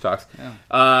at Pitch Talks.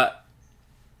 Yeah.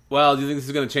 Well, do you think this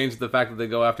is going to change the fact that they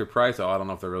go after Price? Oh, I don't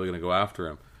know if they're really going to go after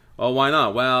him. Oh, why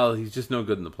not? Well, he's just no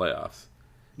good in the playoffs.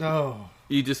 No.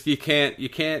 You can't.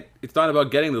 It's not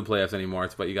about getting to the playoffs anymore.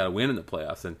 It's about you got to win in the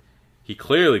playoffs, and he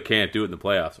clearly can't do it in the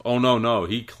playoffs. Oh no.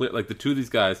 Like the 2 of these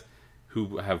guys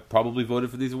who have probably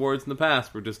voted for these awards in the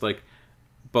past were just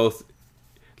both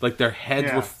their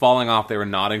heads were falling off. They were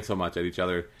nodding so much at each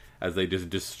other as they just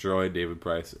destroyed David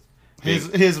Price.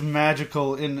 His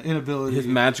magical inability. His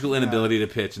magical inability to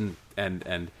pitch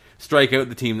and strike out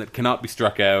the team that cannot be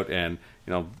struck out, and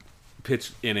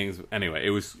pitch innings. Anyway, it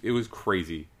was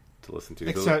crazy to listen to.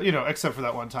 Except for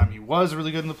that one time he was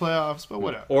really good in the playoffs, but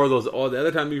whatever. Or the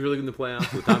other time he was really good in the playoffs,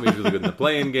 the time he was really good in the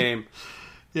play-in game.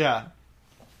 Yeah.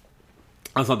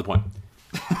 That's not the point.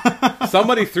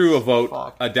 Somebody threw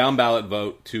a down ballot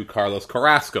vote to Carlos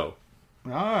Carrasco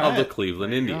of the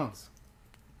Cleveland Indians.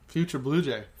 Future Blue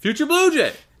Jay.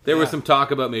 There was some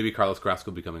talk about maybe Carlos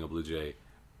Carrasco becoming a Blue Jay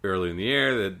early in the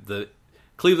year. The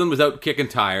Cleveland was out kicking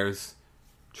tires,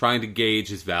 trying to gauge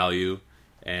his value,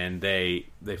 and they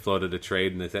floated a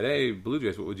trade, and they said, hey, Blue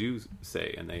Jays, what would you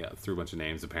say? And they threw a bunch of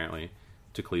names, apparently,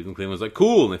 to Cleveland. Cleveland was like,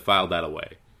 cool, and they filed that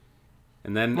away.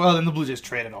 And then the Blue Jays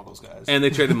traded all those guys. And they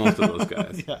traded most of those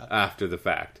guys after the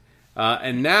fact.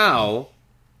 And now,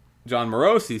 John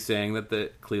Morosi saying that the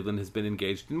Cleveland has been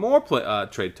engaged in more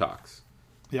trade talks.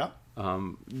 Yeah.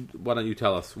 Why don't you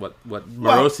tell us what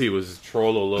Morosi was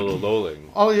troll-lolling?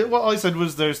 All he said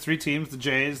was there's 3 teams, the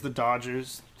Jays, the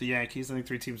Dodgers, the Yankees, I think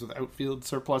 3 teams with outfield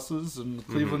surpluses, and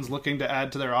Cleveland's looking to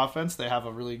add to their offense. They have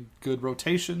a really good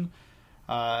rotation.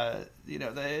 The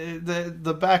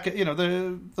back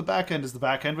end is the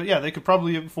back end, but yeah, they could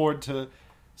probably afford to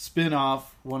spin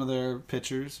off one of their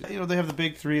pitchers. They have the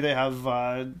big 3. They have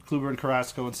Kluber and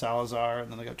Carrasco and Salazar,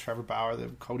 and then they got Trevor Bauer. They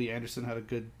have Cody Anderson had a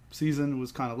good season,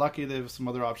 was kind of lucky. They have some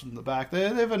other options in the back. They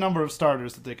have a number of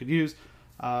starters that they could use.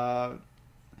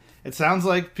 It sounds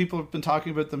like people have been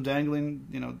talking about them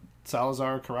dangling,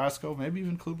 Salazar, Carrasco, maybe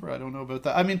even Kluber. I don't know about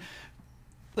that. I mean,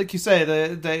 like you say,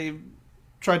 they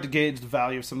tried to gauge the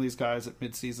value of some of these guys at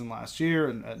midseason last year,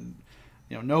 and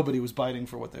nobody was biting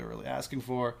for what they were really asking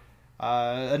for.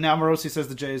 And now Morosi says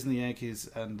the Jays and the Yankees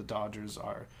and the Dodgers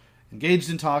are engaged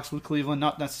in talks with Cleveland,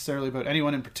 not necessarily about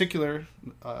anyone in particular.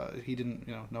 He didn't,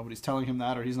 nobody's telling him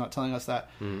that, or he's not telling us that.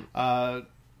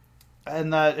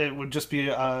 And that it would just be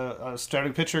a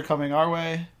starting pitcher coming our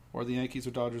way, or the Yankees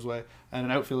or Dodgers' way, and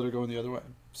an outfielder going the other way.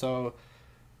 So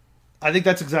I think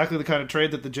that's exactly the kind of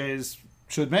trade that the Jays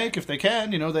should make if they can.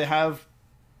 They have,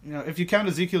 if you count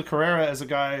Ezekiel Carrera as a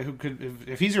guy who could,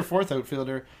 if he's your 4th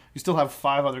outfielder, you still have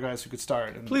 5 other guys who could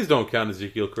start. And please don't count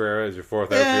Ezekiel Carrera as your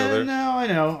 4th outfielder. No, I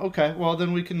know. Okay, well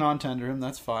then we can non-tender him.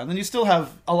 That's fine. Then you still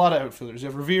have a lot of outfielders. You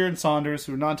have Revere and Saunders,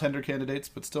 who are non-tender candidates,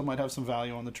 but still might have some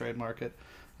value on the trade market.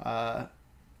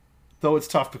 Though it's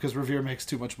tough because Revere makes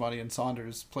too much money, and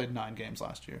Saunders played 9 games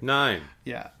last year. 9.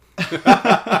 Yeah.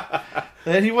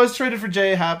 And he was traded for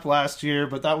J. Happ last year,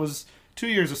 but that was 2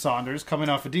 years of Saunders coming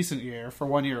off a decent year for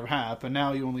 1 year of Happ, and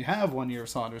now you only have 1 year of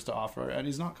Saunders to offer, and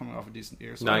he's not coming off a decent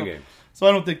year. So 9 games. So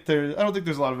I don't think there's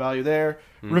a lot of value there.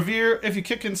 Revere, if you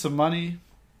kick in some money,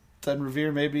 then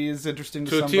Revere maybe is interesting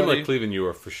to somebody. A team like Cleveland, you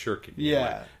are for sure kicking.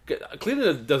 Yeah.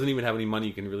 Cleveland doesn't even have any money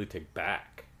you can really take back.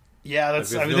 Yeah, that's.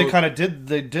 They kind of did.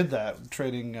 They did that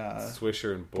trading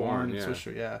Swisher and Bourne. Yeah.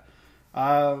 Swisher, yeah.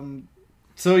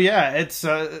 So yeah, it's.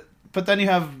 But then you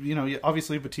have,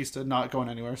 obviously Batista not going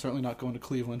anywhere. Certainly not going to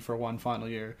Cleveland for one final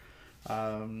year.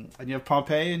 And you have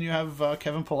Pompey and you have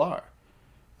Kevin Pillar.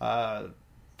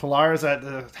 Pillar is at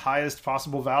the highest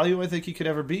possible value I think he could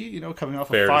ever be. Coming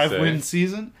off a 5-win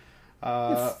season.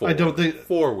 I don't think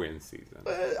 4-win season.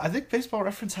 I think Baseball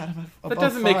Reference had him above That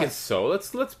doesn't 5. make it so.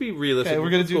 Let's be realistic. Okay,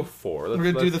 we're gonna do 4. We're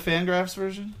gonna do the Fangraphs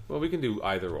version. Well, we can do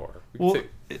either or.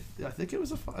 I think it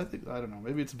was I don't know.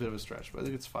 Maybe it's a bit of a stretch, but I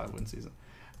think it's a 5-win season.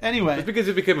 Anyway, just because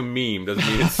it became a meme doesn't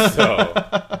mean it's so.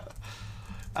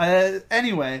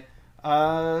 Anyway,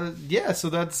 yeah. So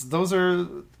those are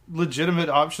legitimate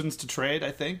options to trade.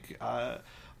 I think.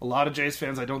 A lot of Jays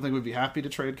fans, I don't think, would be happy to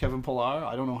trade Kevin Pillar.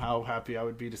 I don't know how happy I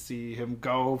would be to see him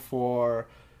go for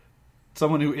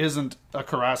someone who isn't a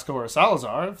Carrasco or a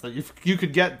Salazar. If you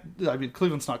could get, I mean,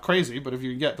 Cleveland's not crazy, but if you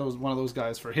can get one of those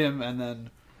guys for him and then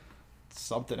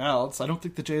something else, I don't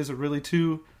think the Jays are really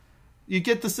too. You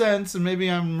get the sense, and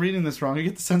maybe I'm reading this wrong, you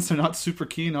get the sense they're not super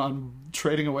keen on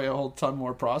trading away a whole ton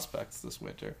more prospects this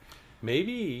winter.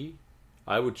 Maybe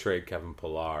I would trade Kevin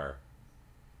Pillar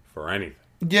for anything.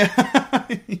 Yeah,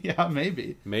 yeah,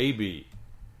 maybe.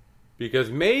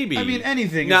 Because maybe I mean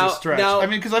anything is a stretch. I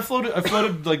mean, because I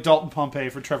floated like Dalton Pompey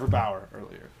for Trevor Bauer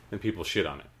earlier, and people shit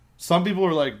on it. Some people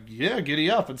were like, "Yeah,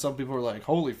 giddy up," and some people were like,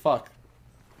 "Holy fuck,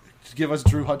 just give us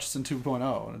Drew Hutchison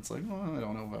 2.0." And it's like, well, I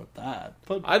don't know about that.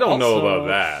 But I don't know about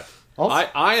that.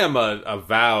 I am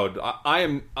avowed. I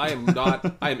am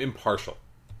not. I am impartial.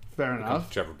 Fair enough.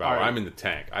 Trevor Bauer. Right. I'm in the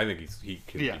tank. I think he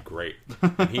can be great.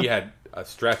 And he had a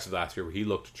stretch last year where he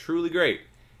looked truly great.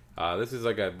 This is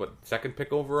like a 2nd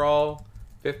pick overall,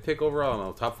 5th pick overall, I don't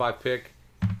know, top 5 pick.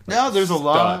 Now there's a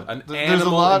lot. There's a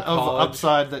lot of college.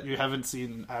 upside that you haven't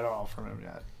seen at all from him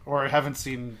yet, or haven't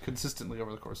seen consistently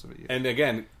over the course of a year. And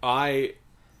again, I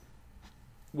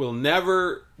will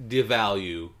never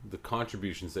devalue the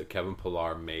contributions that Kevin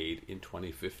Pillar made in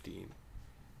 2015.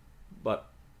 But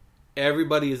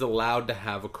everybody is allowed to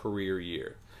have a career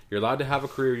year. You're allowed to have a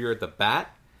career year at the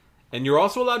bat, and you're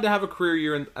also allowed to have a career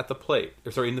year at the plate.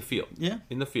 In the field. Yeah.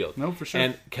 In the field. No, for sure.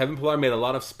 And Kevin Pillar made a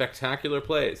lot of spectacular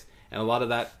plays, and a lot of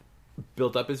that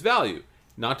built up his value.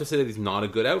 Not to say that he's not a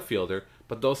good outfielder,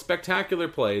 but those spectacular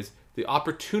plays, the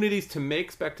opportunities to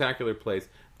make spectacular plays,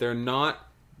 they're not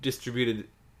distributed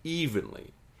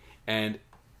evenly. And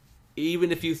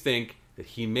even if you think that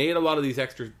he made a lot of these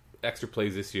extra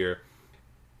plays this year,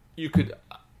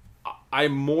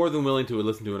 I'm more than willing to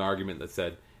listen to an argument that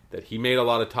said that he made a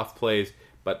lot of tough plays,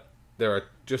 but there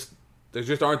just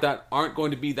aren't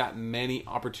going to be that many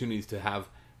opportunities to have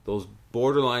those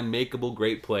borderline makeable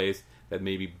great plays that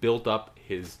maybe built up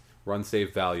his run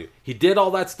save value. He did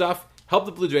all that stuff, helped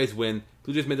the Blue Jays win.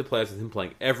 Blue Jays made the playoffs with him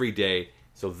playing every day,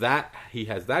 so that he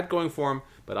has that going for him.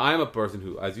 But I am a person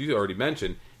who, as you already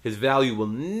mentioned, his value will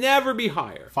never be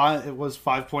higher. It was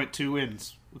 5.2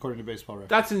 wins according to Baseball Reference.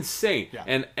 That's insane.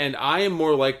 Yeah. And I am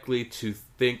more likely to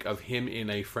think of him in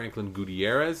a Franklin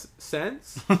Gutierrez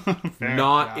sense,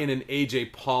 not in an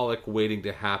AJ Pollock waiting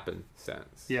to happen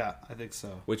sense. Yeah, I think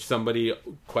so. Which somebody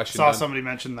questioned. Somebody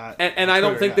mention that. And I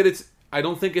don't think that it's. I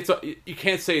don't think it's. You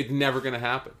can't say it's never going to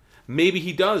happen. Maybe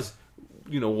he does,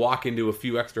 walk into a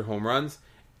few extra home runs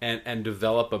and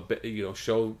develop a bit,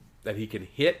 show that he can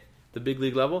hit the big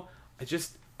league level.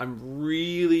 I'm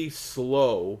really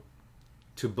slow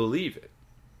to believe it.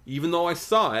 Even though I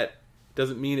saw it,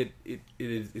 doesn't mean it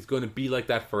is going to be like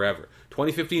that forever.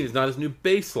 2015 is not his new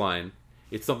baseline.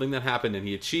 It's something that happened and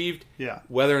he achieved. Yeah.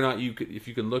 Whether or not if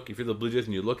you're the Blue Jays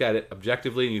and you look at it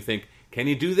objectively and you think, can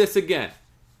he do this again?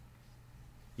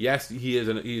 Yes, he's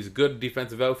a good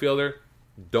defensive outfielder.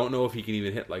 Don't know if he can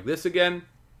even hit like this again.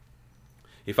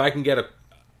 If I can get a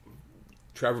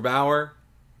Trevor Bauer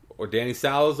or Danny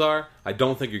Salazar, I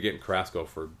don't think you're getting Carrasco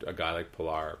for a guy like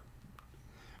Pillar.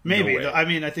 Maybe. No, I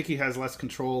mean, I think he has less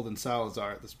control than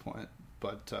Salazar at this point.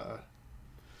 But Salazar,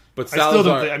 I still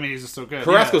don't think, he's just so good.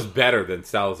 Carrasco's better than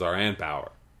Salazar and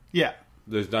Bauer. Yeah.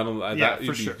 There's not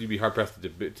for sure. You'd be hard pressed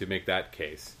to make that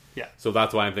case. Yeah. So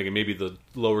that's why I'm thinking maybe the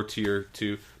lower tier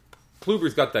two.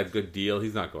 Kluber's got that good deal.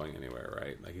 He's not going anywhere,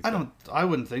 right? I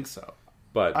wouldn't think so.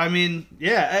 But I mean,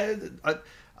 yeah.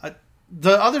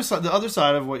 The other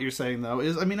side of what you're saying though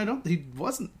is, he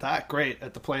wasn't that great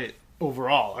at the plate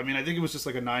overall. I think it was just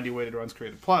like a 90 weighted runs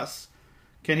created plus.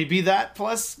 Can he be that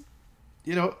plus?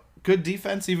 Good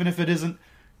defense, even if it isn't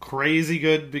crazy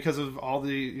good because of all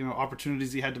the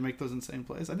opportunities he had to make those insane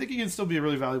plays. I think he can still be a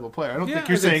really valuable player. I don't think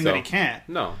you're saying that he can't.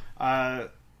 No.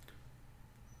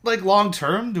 Like long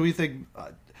term, do we think?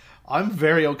 I'm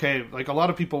very okay. Like a lot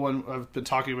of people, when I've been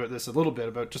talking about this a little bit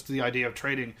about just the idea of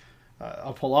trading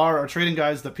a Pillar or trading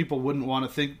guys that people wouldn't want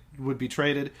to think would be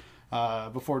traded.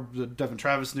 Before the Devin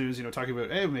Travis news, talking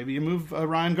about, hey, maybe you move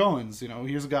Ryan Goins.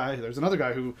 Here's a guy. There's another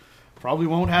guy who probably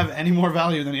won't have any more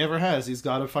value than he ever has. He's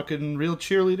got a fucking real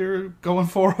cheerleader going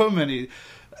for him, and he.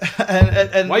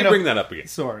 And why bring that up again?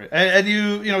 Sorry, and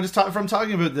just from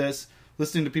talking about this,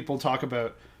 listening to people talk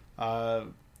about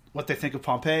what they think of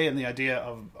Pompey and the idea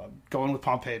of going with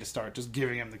Pompey to start, just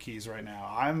giving him the keys right now.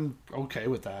 I'm okay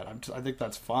with that. I think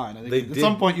that's fine. I think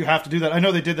some point you have to do that. I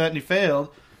know they did that and he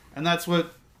failed, and that's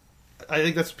what. I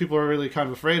think that's what people are really kind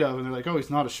of afraid of, and they're like, "Oh,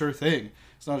 he's not a sure thing.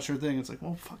 It's not a sure thing." It's like,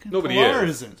 well, fucking nobody Pillar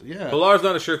isn't. Yeah, Pillar's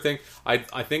not a sure thing. I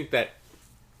think that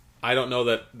I don't know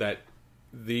that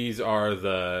these are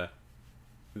the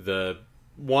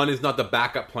one is not the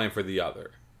backup plan for the other.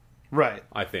 Right.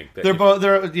 I think that they're both.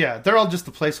 They're all just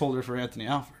the placeholder for Anthony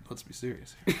Alford. Let's be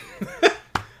serious here.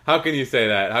 How can you say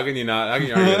that? How can you not? How can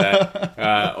you argue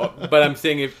that? But I'm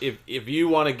saying if you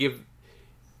want to give.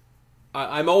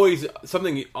 I'm always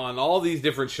something on all these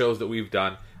different shows that we've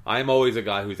done. I'm always a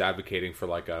guy who's advocating for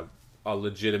like a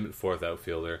legitimate fourth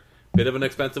outfielder, bit of an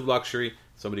expensive luxury.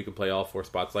 Somebody can play all four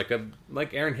spots, like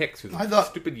Aaron Hicks, who's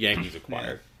stupid Yankees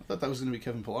acquired. I thought that was going to be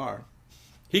Kevin Pillar.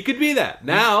 He could be that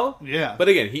now. Yeah, but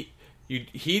again,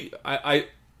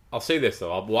 I'll say this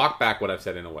though. I'll walk back what I've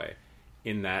said in a way,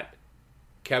 in that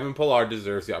Kevin Pillar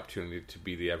deserves the opportunity to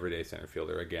be the everyday center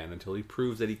fielder again until he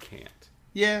proves that he can't.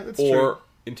 Yeah, that's true. Or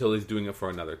until he's doing it for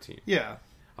another team. Yeah.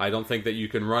 I don't think that you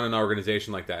can run an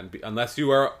organization like that and unless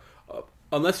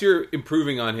you're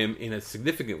improving on him in a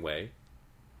significant way,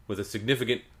 with a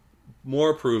significant,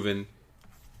 more proven,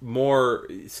 more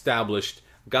established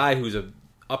guy who's an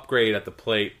upgrade at the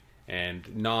plate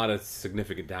and not a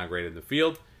significant downgrade in the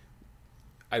field.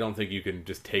 I don't think you can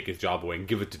just take his job away and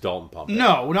give it to Dalton Pompey.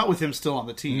 No, not with him still on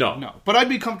the team. No. But I'd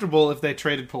be comfortable if they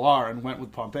traded Pillar and went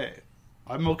with Pompey.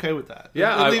 I'm okay with that.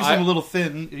 Yeah, it leaves them a little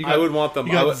thin. I would want them.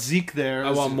 You got Zeke there.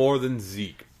 I want more than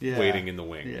Zeke Yeah. waiting in the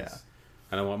wings. Yeah.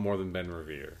 And I want more than Ben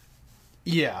Revere.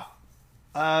 Yeah.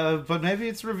 But maybe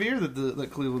it's Revere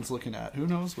that Cleveland's looking at. Who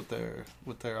knows what they're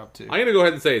up to? I'm going to go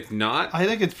ahead and say it's not. I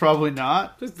think it's probably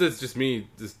not. That's just me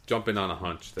just jumping on a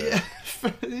hunch there. Yeah,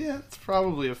 yeah, it's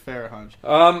probably a fair hunch. The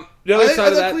other side of thought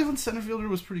that, Cleveland center fielder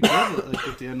was pretty good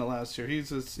at the end of last year.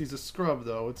 He's a scrub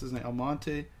though. What's his name?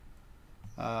 Almonte.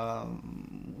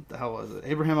 What the hell was it?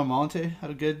 Abraham Almonte had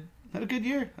a good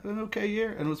year, had an okay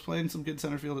year, and was playing some good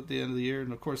center field at the end of the year.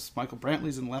 And of course, Michael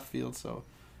Brantley's in left field, so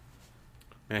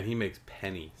man, he makes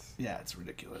pennies. yeah, it's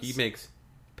ridiculous. He makes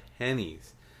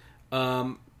pennies.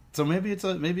 So maybe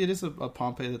it is a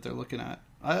Pompey that they're looking at.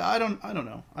 I don't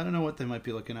know. I don't know what they might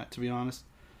be looking at, to be honest.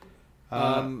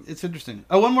 It's interesting.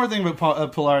 One more thing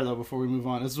about Pilar though before we move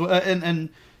on is and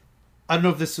I don't know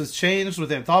if this has changed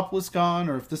with Anthopoulos gone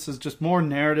or if this is just more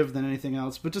narrative than anything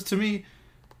else. But just to me,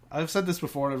 I've said this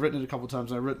before and I've written it a couple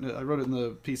times. I wrote it in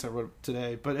the piece I wrote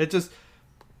today. But it just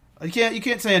you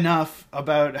can't say enough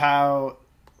about how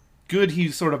good he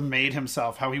sort of made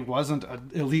himself, how he wasn't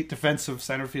an elite defensive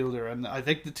center fielder, and I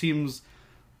think the teams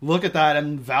look at that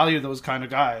and value those kind of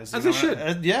guys. As they should.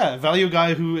 Value a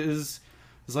guy who is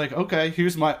like, okay,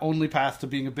 here's my only path to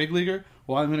being a big leaguer.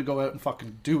 Well, I'm going to go out and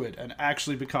fucking do it and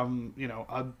actually become,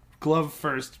 a glove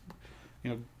first,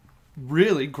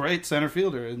 really great center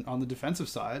fielder on the defensive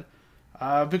side.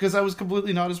 Because that was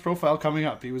completely not his profile coming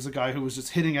up. He was a guy who was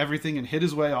just hitting everything and hit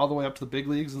his way all the way up to the big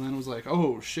leagues, and then was like,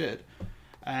 oh shit.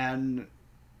 And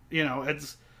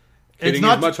it's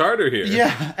not much harder here.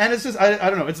 Yeah, and it's just I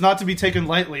don't know. It's not to be taken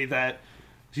lightly that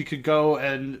he could go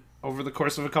and over the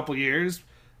course of a couple years,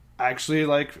 actually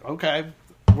like, okay,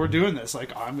 we're doing this.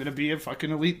 Like, I'm going to be a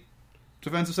fucking elite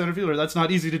defensive center fielder. That's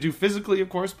not easy to do physically, of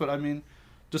course, but I mean,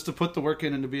 just to put the work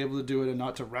in and to be able to do it and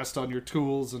not to rest on your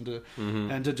tools and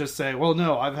to just say, well,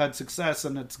 no, I've had success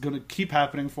and it's going to keep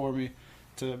happening for me.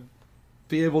 To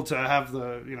be able to have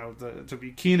to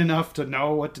be keen enough to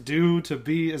know what to do to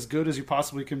be as good as you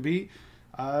possibly can be.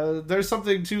 There's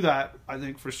something to that, I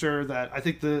think, for sure. That I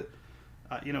think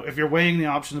if you're weighing the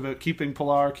option about keeping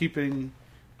Pilar, keeping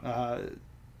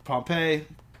Pompey,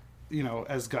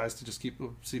 as guys to just keep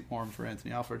the seat warm for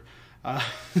Anthony Alford,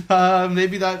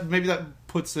 maybe that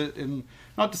puts it in.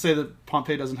 Not to say that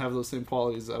Pompey doesn't have those same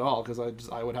qualities at all, because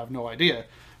I would have no idea.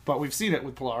 But we've seen it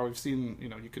with Pilar. We've seen,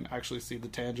 you can actually see the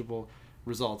tangible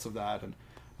results of that, and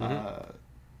I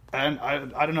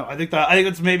don't know. I think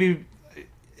that's maybe,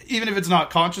 even if it's not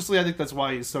consciously, I think that's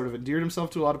why he's sort of endeared himself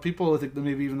to a lot of people. I think that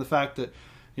maybe even the fact that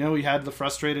he had the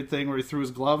frustrated thing where he threw his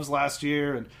gloves last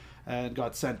year and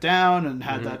got sent down and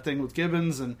had that thing with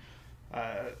Gibbons and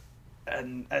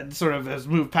sort of has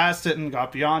moved past it and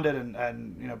got beyond it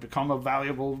and become a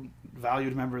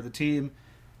valued member of the team.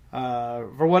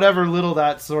 For whatever little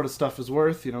that sort of stuff is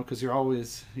worth, because you're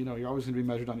always going to be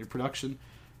measured on your production.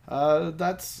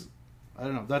 That's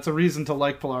a reason to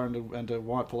like Pilar and to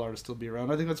want Pilar to still be around.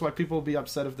 I think that's why people will be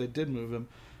upset if they did move him.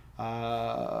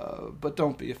 But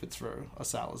don't be if it's for a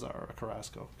Salazar or a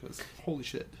Carrasco, because holy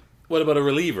shit. What about a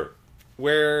reliever?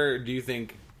 Where do you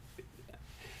think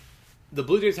the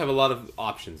Blue Jays have a lot of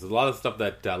options? A lot of stuff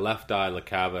that Left Eye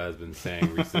LaCava has been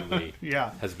saying recently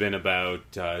has been about,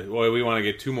 we want to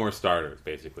get 2 more starters,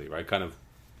 basically, right? Kind of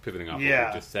pivoting off what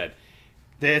we just said.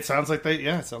 It sounds like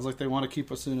they want to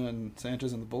keep Osuna and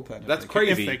Sanchez in the bullpen. That's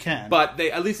crazy. If they can. But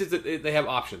at least they have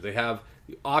options. They have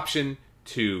the option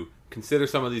to consider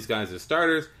some of these guys as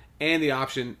starters and the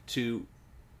option to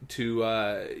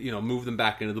move them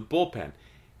back into the bullpen.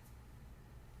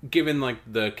 Given like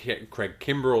the Craig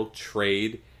Kimbrell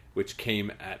trade, which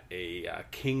came at a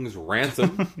king's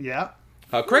ransom. Yeah.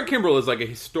 Craig Kimbrell is like a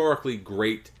historically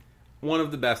great, one of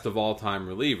the best of all time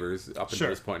relievers up until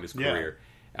this point in his career.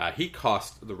 He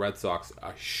cost the Red Sox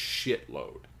a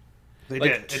shitload. They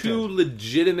like did. 2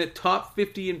 legitimate top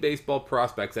 50 in baseball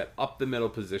prospects at up the middle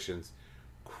positions.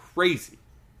 Crazy.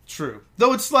 True.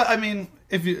 Though it's like,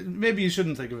 maybe you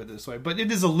shouldn't think of it this way, but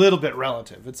it is a little bit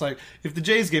relative. It's like, if the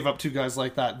Jays gave up 2 guys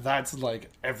like that, that's like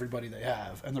everybody they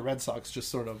have. And the Red Sox just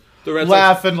sort of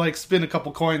laugh and like spin a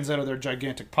couple coins out of their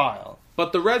gigantic pile.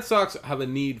 But the Red Sox have a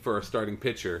need for a starting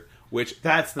pitcher, which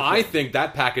I think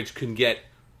that package can get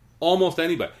almost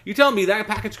anybody. You telling me that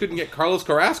package couldn't get Carlos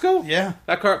Carrasco? Yeah.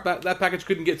 That package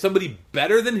couldn't get somebody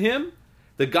better than him?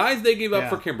 The guys they gave up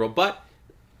for Kimbrell, but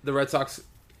the Red Sox...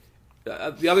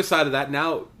 the other side of that,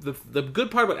 now, the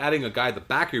good part about adding a guy at the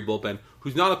back of your bullpen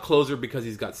who's not a closer because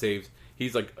he's got saves,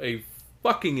 he's like a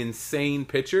fucking insane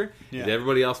pitcher, Yeah.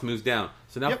 everybody else moves down.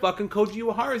 So now Yep. fucking Koji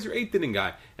Uehara is your 8th inning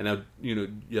guy, and now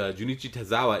Junichi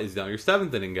Tazawa is now your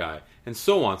 7th inning guy, and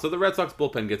so on. So the Red Sox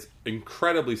bullpen gets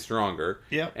incredibly stronger.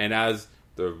 Yep. And as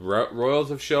the Royals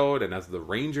have showed, and as the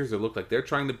Rangers have looked like they're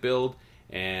trying to build,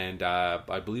 and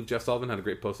I believe Jeff Sullivan had a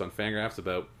great post on Fangraphs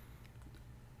about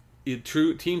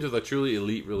teams with a truly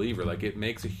elite reliever. Like, it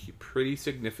makes a pretty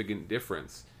significant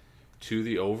difference to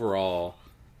the overall.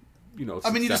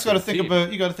 I mean, you just got to think team.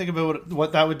 about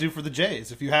what that would do for the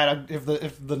Jays if you had if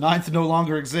the ninth no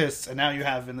longer exists, and now you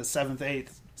have in the 7th,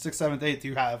 8th, 6th, 7th, 8th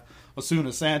you have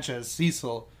Osuna, Sanchez,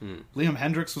 Cecil, Liam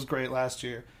Hendricks was great last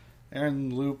year.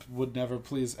 Aaron Loop would never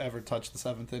please ever touch the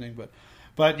 7th inning,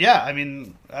 but yeah, I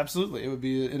mean, absolutely, it would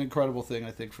be an incredible thing,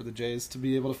 I think, for the Jays to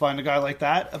be able to find a guy like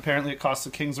that. Apparently, it costs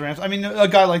the Kings Rams. I mean, a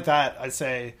guy like that, I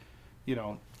say,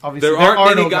 obviously There aren't are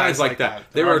many no guys like that.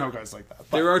 There are no guys like that.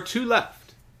 But There are 2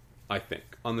 left, I think,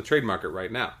 on the trade market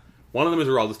right now. One of them is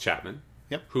Aroldis Chapman,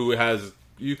 Yep. who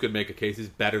you could make a case is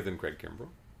better than Craig Kimbrell.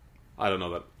 I don't know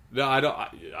that. No, I don't.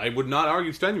 I would not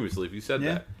argue strenuously if you said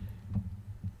Yeah. that.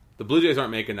 The Blue Jays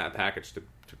aren't making that package to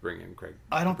bring in Craig.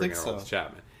 I don't to bring think in so. Aroldis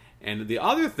Chapman. And the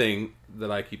other thing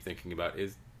that I keep thinking about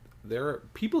is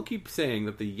people keep saying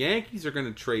that the Yankees are going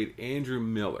to trade Andrew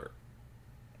Miller.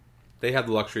 They have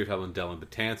the luxury of having Dylan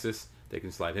Betances. They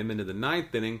can slide him into the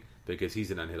 9th inning because he's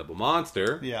an unhittable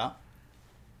monster. yeah.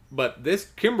 But this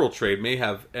Kimbrel trade may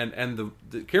have, and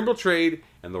the Kimbrel trade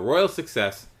and the Royal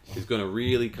success is going to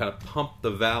really kind of pump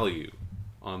the value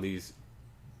on these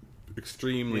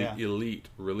extremely Yeah. elite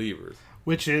relievers.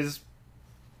 Which is,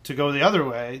 to go the other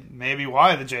way, maybe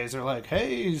why the Jays are like,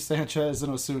 hey, Sanchez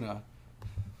and Osuna.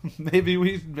 maybe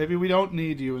we don't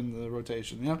need you in the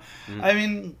rotation. I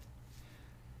mean,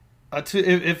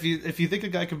 if you think a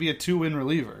guy could be a 2-win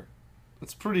reliever,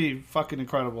 it's pretty fucking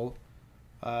incredible.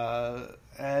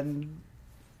 And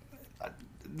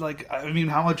I mean,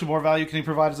 how much more value can he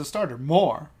provide as a starter?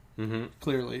 More,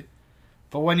 clearly.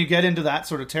 But when you get into that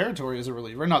sort of territory as a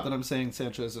reliever, not that I'm saying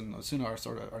Sanchez and Osuna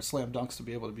are slam dunks to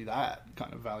be able to be that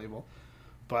kind of valuable,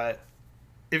 but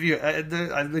if you, I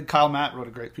think Kyle Matt wrote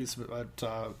a great piece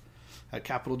at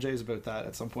Capital J's about that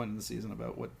at some point in the season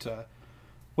about what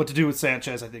to do with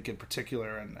Sanchez, I think in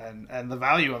particular, and the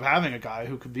value of having a guy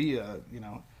who could be a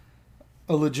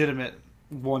legitimate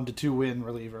 1 to 2 win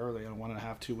reliever, or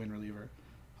 1.5, 2 win reliever,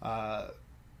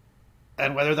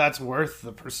 and whether that's worth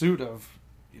the pursuit of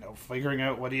figuring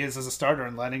out what he is as a starter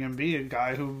and letting him be a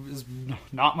guy who is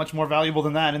not much more valuable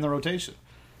than that in the rotation,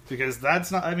 because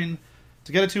that's not. I mean,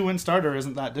 to get a 2-win starter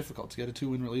isn't that difficult. To get a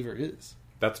 2-win reliever is.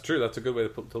 That's true. That's a good way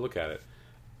to look at it.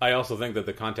 I also think that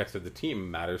the context of the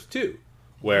team matters too,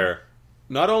 where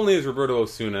not only is Roberto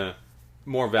Osuna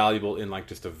more valuable in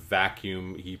just a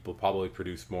vacuum, he will probably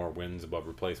produce more wins above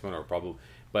replacement,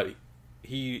 but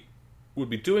he would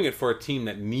be doing it for a team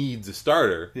that needs a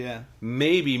starter. Yeah.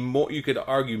 Maybe more. You could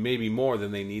argue maybe more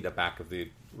than they need a back of the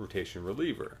rotation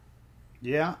reliever.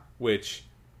 Yeah. Which,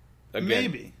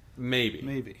 again,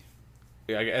 maybe.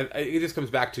 It just comes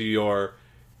back to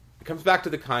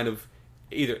the kind of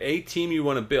either A, team you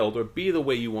want to build, or B, the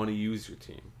way you want to use your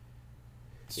team.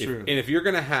 It's true. And if you're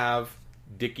going to have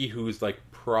Dickey, who's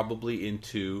probably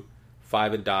into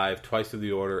 5 and dive twice through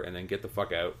the order and then get the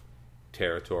fuck out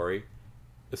territory,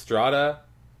 Estrada,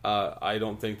 I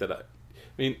don't think that. I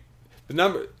mean, the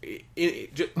number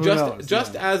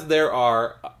as there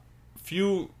are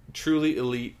few truly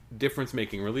elite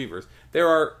difference-making relievers, there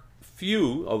are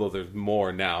few, although there's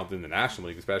more now than the National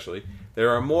League, especially. There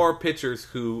are fewer pitchers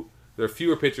who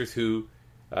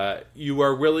you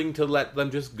are willing to let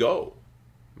them just go.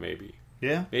 Maybe.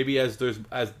 Yeah. Maybe as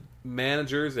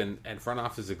managers and front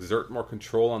offices exert more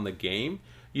control on the game,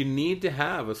 you need to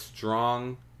have a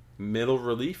strong middle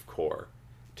relief core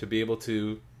to be able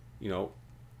to,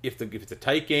 if it's a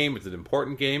tight game, it's an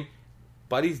important game,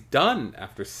 but he's done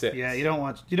after 6. Yeah, you don't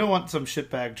want some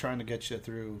shitbag trying to get you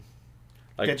through,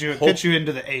 get you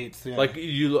into the 8th.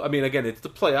 Yeah. I mean, again, it's the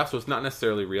playoffs, so it's not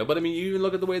necessarily real. But I mean, you even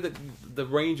look at the way that the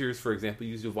Rangers, for example,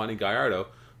 use Giovanni Gallardo,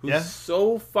 who's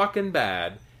so fucking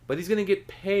bad, but he's going to get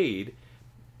paid.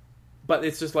 But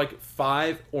it's just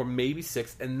 5 or maybe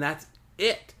 6, and that's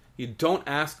it. You don't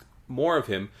ask more of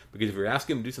him, because if you're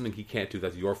asking him to do something he can't do,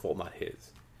 that's your fault, not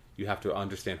his. You have to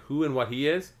understand who and what he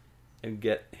is, and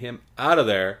get him out of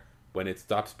there when it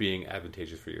stops being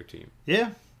advantageous for your team. Yeah,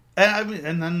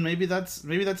 and then maybe that's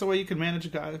a way you can manage a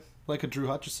guy like a Drew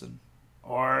Hutchison,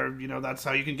 or that's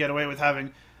how you can get away with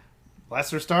having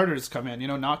lesser starters come in.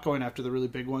 Not going after the really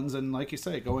big ones, and like you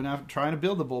say, going after trying to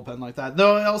build the bullpen like that.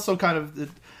 Though it also kind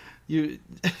of you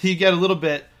get a little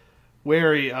bit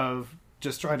wary of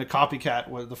just trying to copycat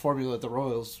what the formula that the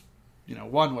Royals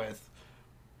won with,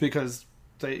 because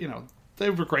they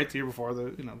were great the year before.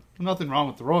 Nothing wrong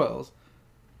with the Royals,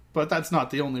 but that's not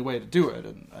the only way to do it,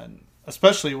 and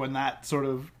especially when that sort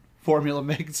of formula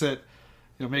makes those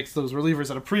relievers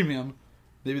at a premium.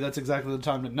 Maybe that's exactly the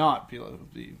time to not be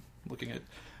looking at,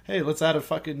 hey, let's add a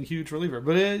fucking huge reliever.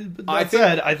 But I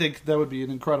think that would be an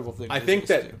incredible thing. I think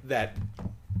that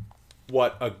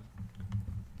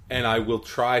and I will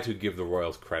try to give the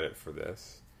Royals credit for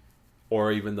this,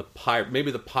 or even the Pirates.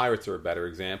 Maybe the Pirates are a better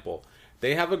example.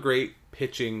 They have a great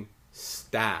pitching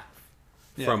staff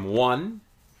from 1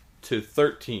 to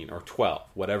 13 or 12,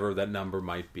 whatever that number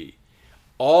might be.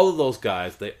 All of those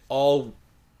guys, they all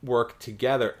work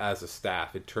together as a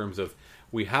staff in terms of,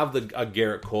 we have a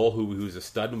Garrett Cole who's a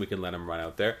stud and we can let him run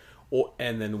out there,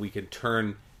 and then we can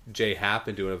turn Jay Happ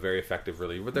into a very effective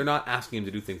reliever, but they're not asking him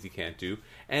to do things he can't do.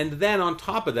 And then on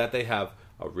top of that, they have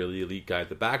a really elite guy at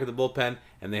the back of the bullpen,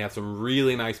 and they have some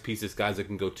really nice pieces, guys that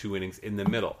can go 2 innings in the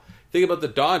middle. Think about the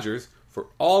Dodgers. For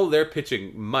all their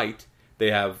pitching might,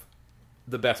 they have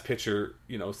the best pitcher,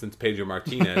 since Pedro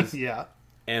Martinez. Yeah.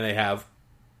 And they have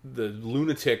the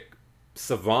lunatic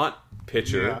savant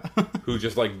pitcher who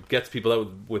just gets people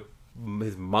out with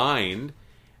his mind.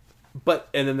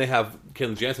 And then they have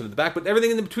Kenley Jansen at the back, but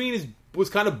everything in between was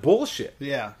kind of bullshit.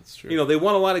 Yeah, that's true. They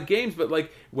won a lot of games, but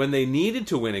when they needed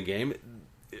to win a game,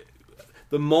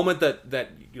 the moment that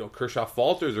Kershaw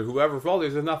falters or whoever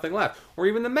falters, there's nothing left. Or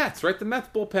even the Mets, right? The Mets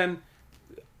bullpen,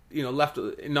 left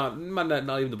not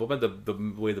even the bullpen,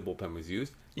 the way the bullpen was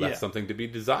used left something to be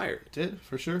desired. It did,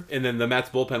 for sure. And then the Mets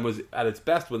bullpen was at its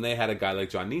best when they had a guy like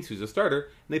John Neese, who's a starter,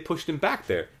 and they pushed him back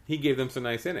there. He gave them some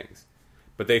nice innings.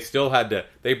 But they still had to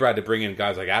bring in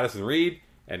guys like Addison Reed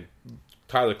and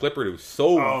Tyler Clippard, who's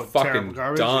so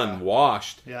fucking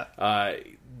washed. Yeah.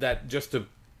 That just to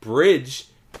bridge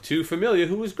to Familia,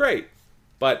 who was great.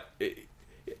 But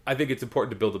I think it's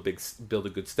important to build a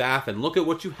good staff and look at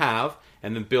what you have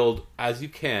and then build as you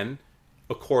can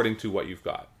according to what you've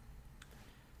got.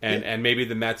 And maybe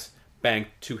the Mets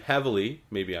banked too heavily.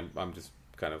 Maybe I'm just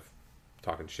kind of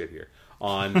talking shit here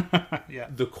on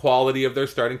the quality of their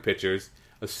starting pitchers,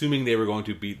 assuming they were going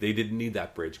to be. They didn't need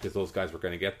that bridge because those guys were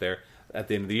going to get there at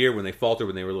the end of the year when they faltered,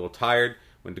 when they were a little tired,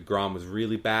 when DeGrom was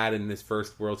really bad in his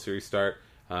first World Series start,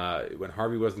 when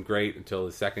Harvey wasn't great until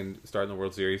his second start in the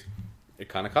World Series. It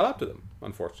kind of caught up to them,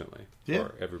 unfortunately,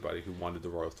 for everybody who wanted the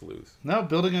Royals to lose. No,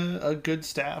 building a good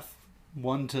staff,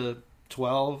 1 to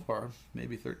 12 or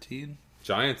maybe 13.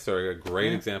 Giants are a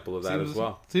great example of that as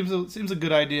well. Seems a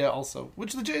good idea also,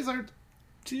 which the Jays aren't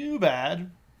too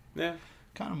bad. Yeah.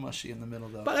 Kind of mushy in the middle,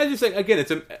 though. But I just think, again,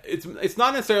 it's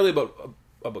not necessarily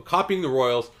about copying the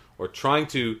Royals or trying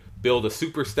to build a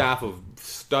super staff of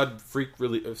stud freak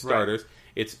starters. Right.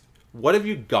 It's what have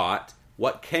you got?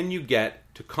 What can you get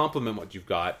to complement what you've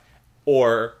got?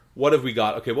 Or what have we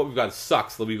got? Okay, what we've got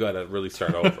sucks, so we've got to really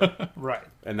start over. Right.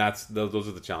 And those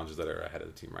are the challenges that are ahead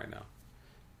of the team right now.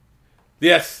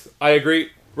 Yes, I agree.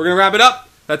 We're going to wrap it up.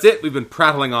 That's it. We've been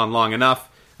prattling on long enough.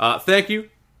 Thank you,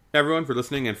 everyone, for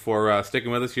listening and for sticking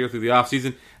with us here through the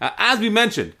off-season. As we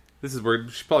mentioned, this is where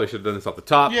we probably should have done this off the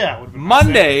top. Yeah.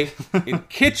 Monday in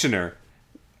Kitchener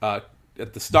at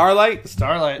the Starlight.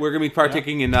 We're going to be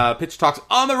partaking in Pitch Talks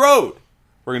on the road.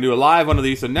 We're going to do a live one of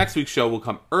these. So next week's show will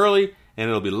come early, and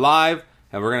it'll be live.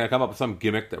 And we're going to come up with some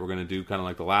gimmick that we're going to do kind of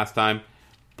like the last time.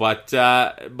 But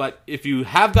if you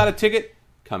have got a ticket,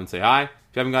 come and say hi. If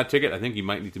you haven't got a ticket, I think you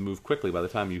might need to move quickly by the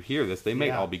time you hear this. They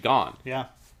may all be gone. Yeah.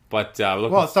 But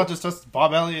it's not just us.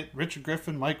 Bob Elliott, Richard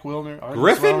Griffin, Mike Wilner.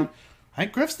 Griffin? I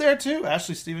think Griff's there, too.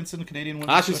 Ashley Stevenson, Canadian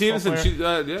women's Ashley Stevenson, she's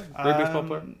great baseball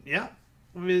player. Yeah.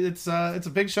 I mean, it's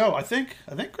a big show. I think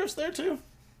Griff's there, too.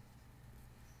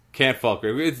 Can't fault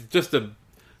Griff. It's just a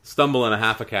stumble and a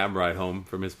half a cab ride home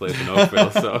from his place in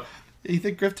Oakville. So, you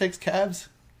think Griff takes cabs?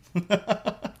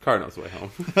 Car knows the way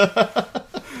home.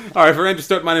 All right, for Andrew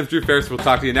Stoughton, my name is Drew Ferris. We'll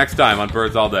talk to you next time on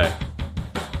Birds All Day.